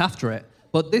to look after it.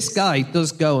 But this guy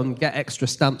does go and get extra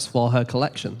stamps for her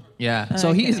collection. Yeah.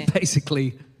 So he is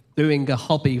basically doing a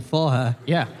hobby for her.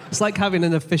 Yeah. It's like having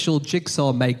an official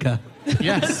jigsaw maker.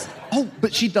 Yes. Oh,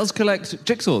 but she does collect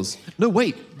jigsaws. No,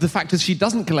 wait. The fact is she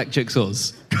doesn't collect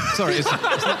jigsaws. Sorry, it's not...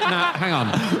 No, hang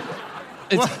on.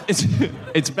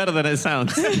 It's better than it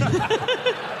sounds.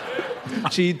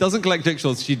 She doesn't collect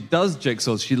jigsaws. She does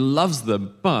jigsaws. She loves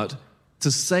them. But to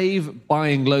save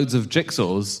buying loads of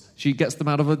jigsaws, she gets them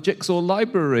out of a jigsaw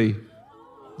library.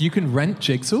 You can rent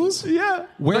jigsaws? Yeah.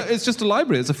 Where? No, it's just a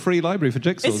library. It's a free library for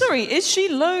jigsaws. Sorry, is she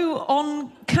low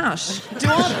on cash?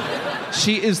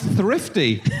 She is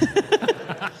thrifty.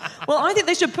 Well, I think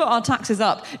they should put our taxes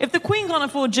up. If the Queen can't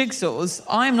afford jigsaws,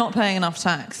 I'm not paying enough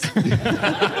tax.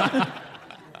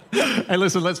 Hey,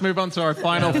 listen, let's move on to our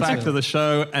final fact of the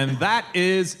show, and that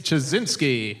is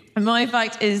Chazinski. And my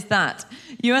fact is that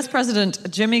US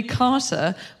President Jimmy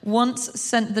Carter once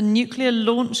sent the nuclear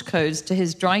launch codes to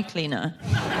his dry cleaner.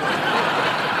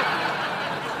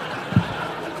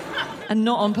 And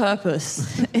not on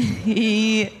purpose.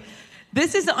 He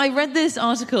I read this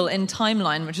article in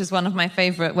Timeline, which is one of my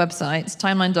favorite websites,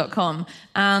 timeline.com,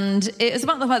 and it was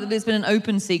about the fact that there's been an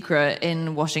open secret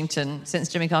in Washington since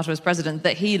Jimmy Carter was president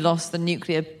that he lost the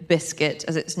nuclear biscuit,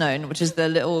 as it's known, which is the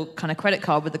little kind of credit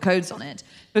card with the codes on it,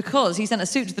 because he sent a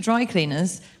suit to the dry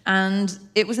cleaners and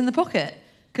it was in the pocket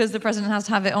because the president has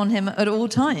to have it on him at all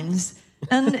times.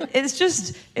 And it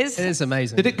is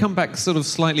amazing. Did it come back sort of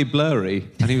slightly blurry?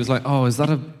 And he was like, "Oh, is that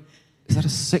a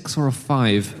 6 or a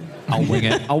 5? I'll wing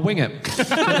it."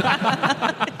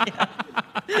 Yeah.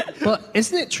 But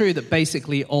isn't it true that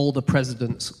basically all the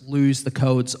presidents lose the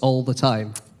codes all the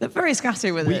time? They're very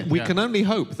scatty with it. We can only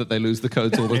hope that they lose the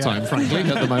codes all the time, frankly,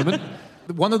 at the moment.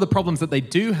 One of the problems that they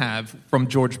do have from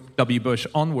George W. Bush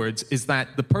onwards is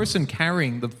that the person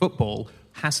carrying the football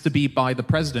has to be by the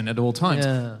president at all times.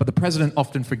 Yeah. But the president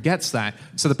often forgets that.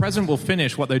 So the president will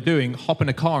finish what they're doing, hop in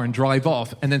a car and drive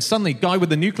off, and then suddenly guy with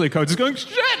the nuclear codes is going,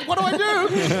 "Shit, what do I do?"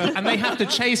 And they have to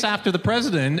chase after the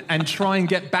president and try and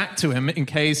get back to him in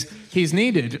case he's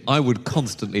needed. I would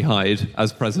constantly hide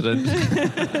as president.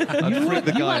 I'd freak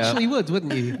the guy out. You actually would,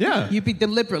 wouldn't you? Yeah. You'd be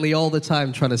deliberately all the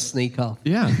time trying to sneak off.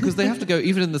 Yeah, because they have to go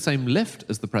even in the same lift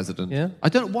as the president. Yeah. I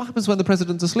don't know what happens when the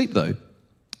president's asleep, though.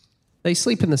 They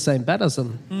sleep in the same bed as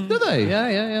them. Do they?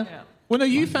 Yeah. Well, no,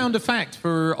 you found a fact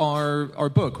for our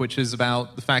book, which is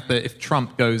about the fact that if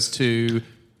Trump goes to...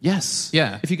 Yes.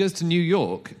 Yeah. If he goes to New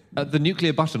York, the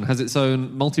nuclear button has its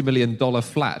own multi-million-dollar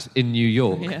flat in New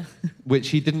York, which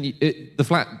he didn't... the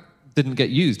flat didn't get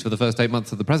used for the first 8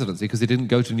 months of the presidency because he didn't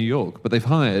go to New York, but they've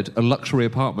hired a luxury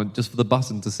apartment just for the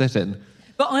button to sit in.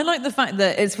 But I like the fact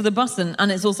that it's for the button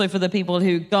and it's also for the people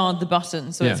who guard the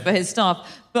button, so it's for his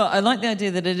staff. But I like the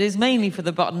idea that it is mainly for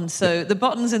the button, so the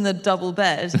button's in the double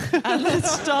bed and the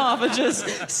staff are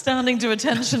just standing to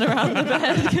attention around the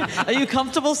bed. Are you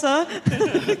comfortable, sir?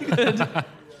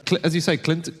 Good. As you say,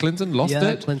 Clinton lost it.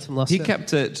 Yeah, Clinton lost it. He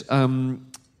kept it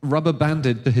rubber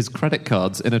banded to his credit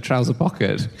cards in a trouser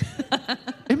pocket.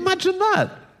 Imagine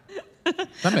that.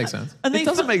 That makes sense. And It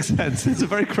doesn't make sense. It's a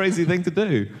very crazy thing to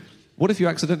do. What if you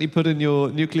accidentally put in your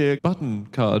nuclear button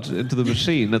card into the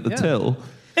machine at the till?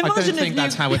 I don't think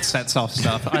that's how it sets off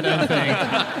stuff. I don't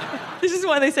think... This is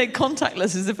why they say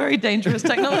contactless is a very dangerous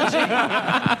technology.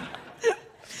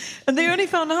 And they only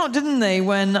found out, didn't they,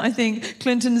 when I think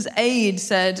Clinton's aide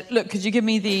said, "Look, could you give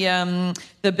me the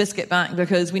biscuit back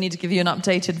because we need to give you an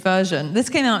updated version." This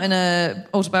came out in an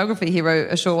autobiography he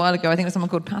wrote a short while ago. I think it was someone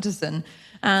called Patterson.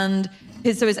 And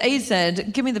so his aide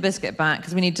said, "Give me the biscuit back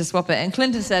because we need to swap it." And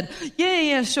Clinton said,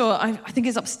 yeah, sure. I think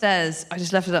it's upstairs. I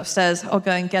just left it upstairs. I'll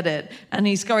go and get it. And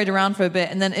he scurried around for a bit.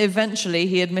 And then eventually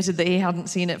he admitted that he hadn't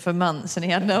seen it for months and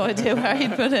he had no idea where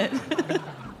he'd put it.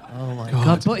 Oh, my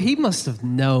God. But he must have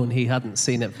known he hadn't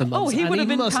seen it for months. Oh, he would have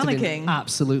been must panicking. Have been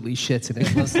absolutely shitting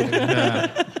it, mustn't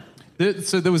he?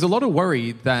 So there was a lot of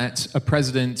worry that a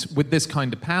president with this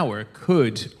kind of power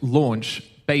could launch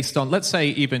based on, let's say,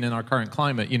 even in our current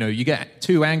climate, you get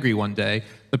too angry one day,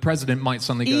 the president might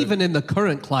suddenly go... Even in the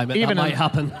current climate, that might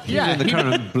happen. Yeah, in the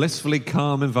current blissfully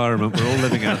calm environment we're all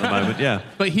living in at the moment, yeah.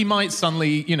 But he might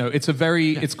suddenly,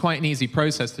 it's quite an easy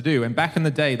process to do. And back in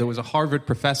the day, there was a Harvard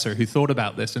professor who thought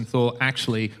about this and thought,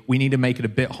 actually, we need to make it a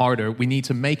bit harder. We need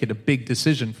to make it a big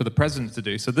decision for the president to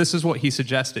do. So this is what he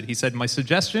suggested. He said, my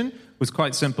suggestion was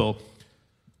quite simple.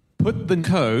 Put the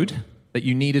code that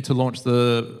you needed to launch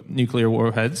the nuclear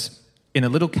warheads in a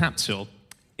little capsule,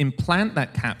 implant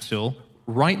that capsule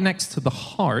right next to the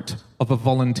heart of a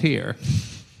volunteer.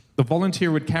 The volunteer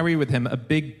would carry with him a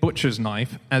big butcher's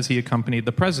knife as he accompanied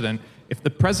the president. If the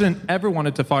president ever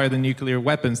wanted to fire the nuclear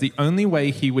weapons, the only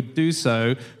way he would do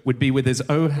so would be with his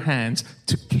own hands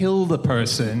to kill the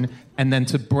person and then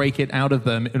to break it out of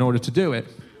them in order to do it.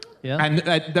 Yeah. And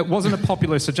that wasn't a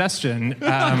popular suggestion.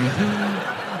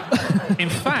 In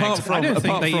fact, I don't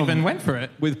think they even went for it.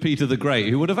 With Peter the Great,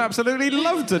 who would have absolutely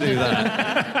loved to do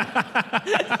that.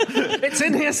 It's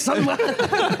in here somewhere.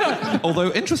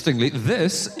 Although, interestingly,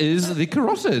 this is the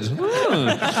carotid.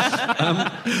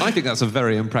 I think that's a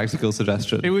very impractical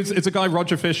suggestion. It's a guy,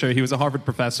 Roger Fisher. He was a Harvard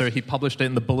professor. He published it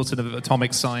in the Bulletin of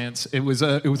Atomic Science. It was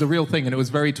a real thing, and it was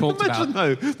very talked Imagine,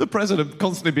 about. though, the president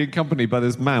constantly being accompanied by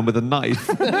this man with a knife.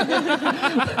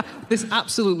 This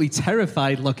absolutely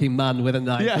terrified-looking man with a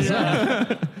knife. Yeah.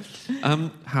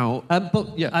 How?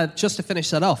 Just to finish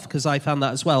that off, because I found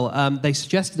that as well, they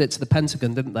suggested it to the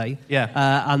Pentagon, didn't they?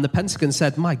 Yeah. And the Pentagon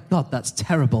said, my God, that's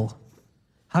terrible.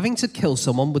 Having to kill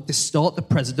someone would distort the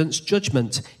president's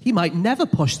judgment. He might never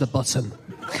push the button.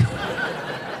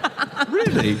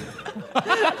 Really?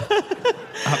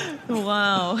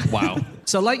 Wow.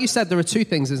 So like you said, there are two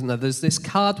things, isn't there? There's this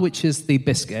card, which is the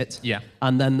biscuit. Yeah.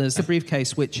 And then there's the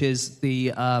briefcase, which is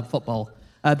the football.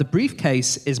 The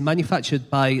briefcase is manufactured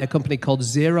by a company called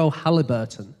Zero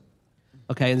Halliburton.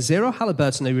 Okay, and Zero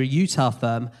Halliburton are a Utah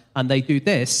firm, and they do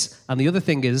this. And the other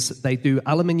thing is they do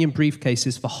aluminium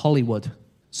briefcases for Hollywood.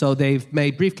 So they've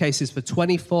made briefcases for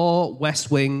 24,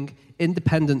 West Wing,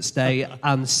 Independence Day,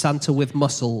 and Santa with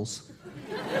Muscles.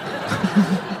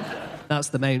 That's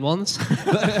the main ones.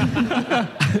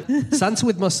 Santa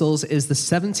with Muscles is the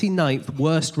 79th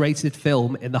worst rated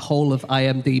film in the whole of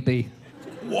IMDb.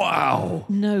 Wow.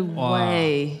 No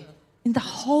way. In the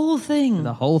whole thing?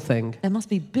 The whole thing. There must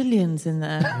be billions in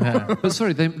there. Yeah. But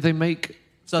sorry, they make...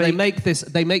 So they make this,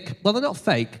 well, they're not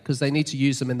fake because they need to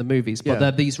use them in the movies, but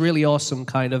they're these really awesome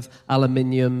kind of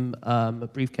aluminium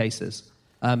briefcases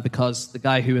because the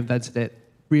guy who invented it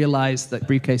realized that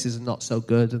briefcases are not so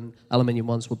good and aluminium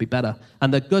ones will be better.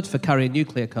 And they're good for carrying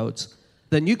nuclear codes.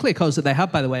 The nuclear codes that they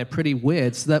have, by the way, are pretty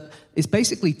weird. So that it's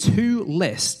basically 2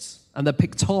 lists, and they're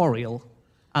pictorial.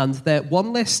 And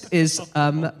one list is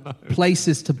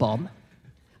places to bomb,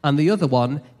 and the other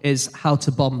one is how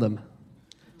to bomb them.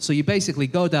 So you basically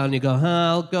go down and you go,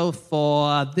 I'll go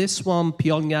for this one,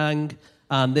 Pyongyang,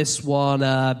 and this one,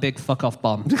 big fuck-off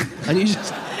bomb. And you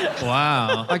just...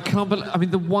 Wow. I can't believe... I mean,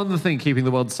 the one thing keeping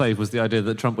the world safe was the idea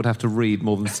that Trump would have to read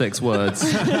more than 6 words.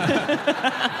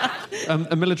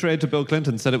 A military aide to Bill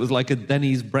Clinton said it was like a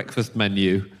Denny's breakfast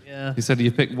menu. Yeah. He said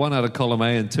you pick 1 out of column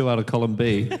A and 2 out of column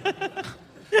B.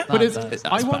 But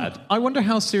I wonder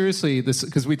how seriously this,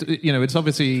 because it's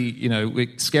obviously,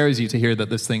 it scares you to hear that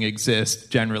this thing exists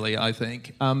generally, I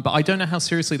think. But I don't know how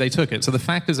seriously they took it. So the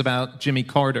fact is about Jimmy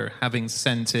Carter having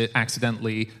sent it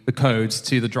accidentally, the codes,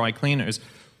 to the dry cleaners.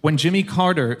 When Jimmy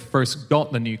Carter first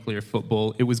got the nuclear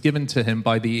football, it was given to him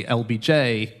by the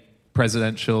LBJ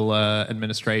presidential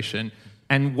administration.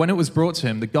 And when it was brought to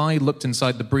him, the guy looked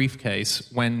inside the briefcase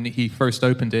when he first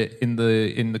opened it in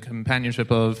the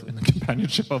companionship of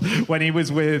when he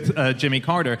was with Jimmy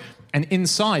Carter. And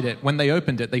inside it, when they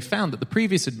opened it, they found that the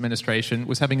previous administration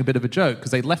was having a bit of a joke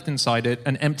because they left inside it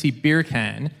an empty beer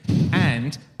can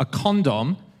and a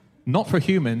condom, not for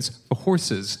humans, for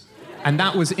horses. And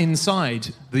that was inside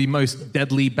the most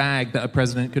deadly bag that a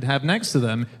president could have next to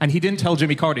them. And he didn't tell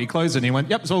Jimmy Carter. He closed it and he went,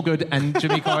 yep, it's all good. And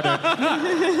Jimmy Carter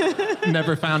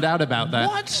never found out about that.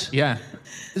 What? Yeah.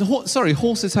 Sorry,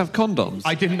 horses have condoms?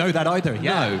 I didn't know that either.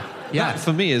 Yeah. No. Yeah. That,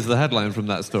 for me, is the headline from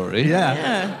that story.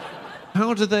 Yeah.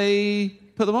 How do they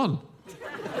put them on?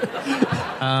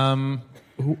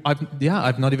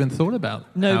 I've not even thought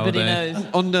about Nobody how they... knows.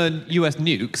 On the US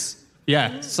nukes...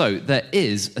 Yeah. So there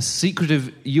is a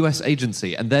secretive US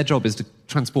agency, and their job is to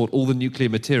transport all the nuclear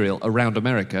material around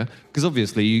America, because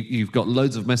obviously you've got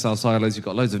loads of missile silos, you've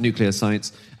got loads of nuclear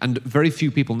sites, and very few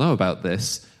people know about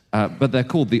this, but they're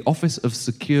called the Office of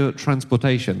Secure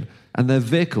Transportation, and their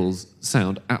vehicles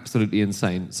sound absolutely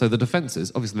insane. So the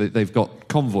defenses, obviously they've got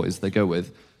convoys they go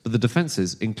with, but the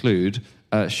defenses include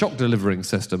shock delivering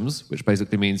systems, which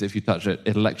basically means if you touch it,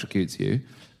 it electrocutes you.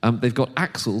 They've got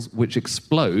axles which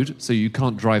explode, so you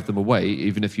can't drive them away,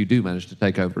 even if you do manage to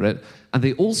take over it. And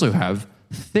they also have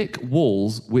thick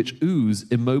walls which ooze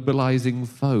immobilizing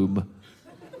foam.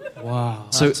 Wow.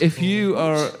 So if you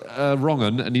are wrong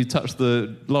and you touch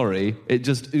the lorry, it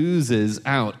just oozes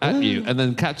out at you and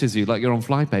then catches you like you're on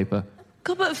flypaper.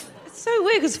 God, but it's so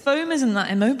weird because foam isn't that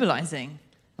immobilizing.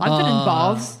 I've been in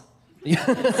baths.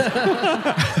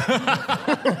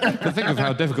 But think of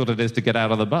how difficult it is to get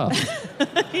out of the bath.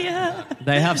 Yeah.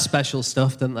 They have special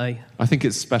stuff, don't they? I think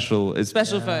it's special. It's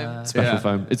Special foam. special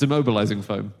foam. It's immobilizing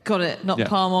foam. Got it. Not Yeah.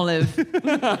 palm olive,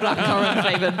 blackcurrant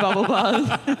flavored bubble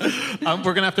bath.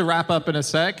 We're going to have to wrap up in a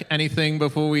sec. Anything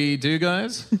before we do,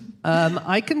 guys?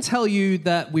 I can tell you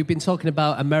that we've been talking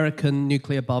about American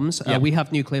nuclear bombs. We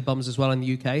have nuclear bombs as well in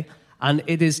the UK. And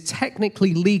it is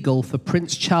technically legal for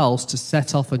Prince Charles to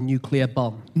set off a nuclear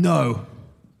bomb. No.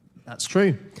 That's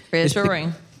true.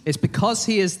 Reassuring. It's because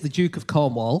he is the Duke of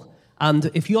Cornwall.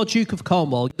 And if you're Duke of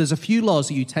Cornwall, there's a few laws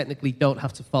that you technically don't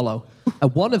have to follow.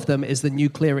 And one of them is the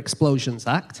Nuclear Explosions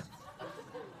Act.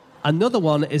 Another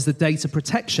one is the Data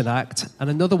Protection Act.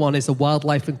 And another one is the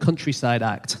Wildlife and Countryside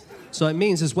Act. So it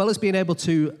means as well as being able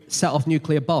to set off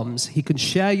nuclear bombs, he can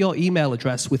share your email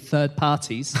address with third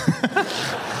parties.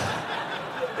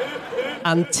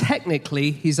 And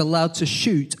technically, he's allowed to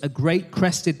shoot a great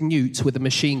crested newt with a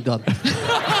machine gun.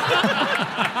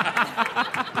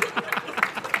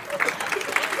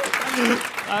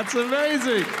 That's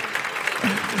amazing.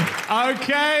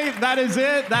 Okay, that is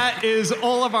it. That is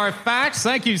all of our facts.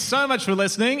 Thank you so much for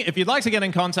listening. If you'd like to get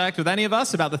in contact with any of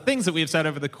us about the things that we have said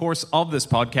over the course of this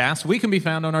podcast, we can be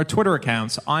found on our Twitter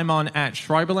accounts. I'm on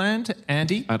 @Schreiberland,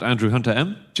 Andy. At Andrew Hunter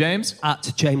M. James.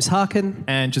 At James Harkin.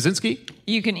 And Jasinski.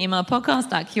 You can email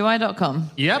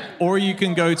podcast@qi.com. Yep. Or you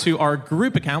can go to our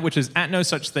group account, which is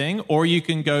 @NoSuchThing, or you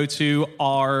can go to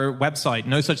our website,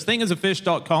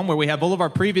 nosuchthingasafish.com, where we have all of our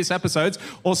previous episodes.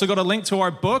 Also got a link to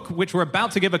our book, which we're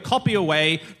about to give a copy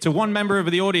away to one member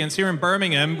of the audience here in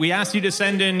Birmingham. We asked you to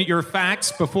send in your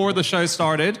facts before the show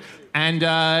started. And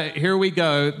here we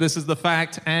go. This is the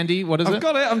fact. Andy, what is it? I've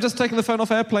got it. I'm just taking the phone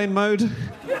off airplane mode.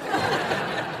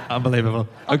 Unbelievable.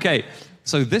 Okay,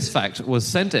 so this fact was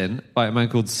sent in by a man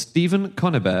called Stephen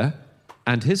Connibert,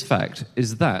 and his fact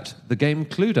is that the game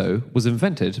Cluedo was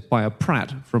invented by a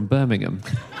Pratt from Birmingham.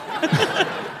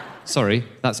 Sorry,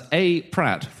 that's a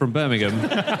Pratt from Birmingham.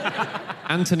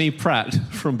 Anthony Pratt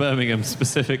from Birmingham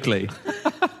specifically.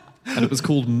 And it was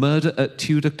called Murder at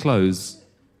Tudor Close.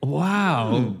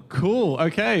 Wow, cool.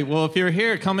 Okay, well, if you're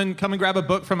here, come and grab a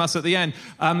book from us at the end.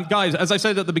 Guys, as I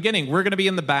said at the beginning, we're going to be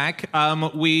in the back.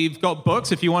 We've got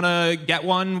books. If you want to get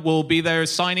one, we'll be there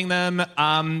signing them.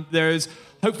 There's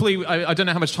hopefully, I don't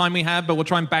know how much time we have, but we'll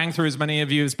try and bang through as many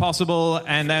of you as possible,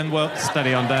 and then we'll...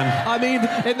 Steady on, Dan. I mean,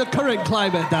 in the current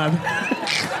climate, Dan.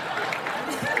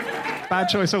 Bad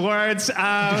choice of words.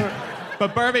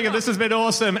 But Birmingham, this has been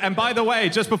awesome. And by the way,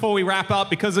 just before we wrap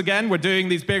up, because again, we're doing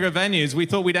these bigger venues, we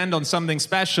thought we'd end on something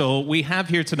special. We have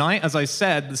here tonight, as I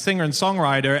said, the singer and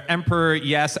songwriter, Emperor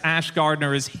Yes, Ash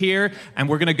Gardner is here. And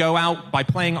we're going to go out by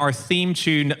playing our theme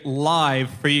tune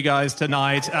live for you guys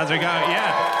tonight as we go.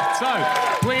 Yeah.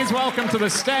 So please welcome to the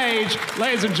stage,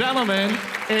 ladies and gentlemen,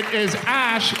 it is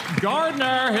Ash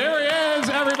Gardner. Here he is,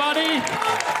 everybody.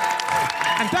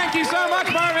 And thank you so much,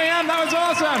 Birmingham. That was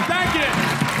awesome. Thank you.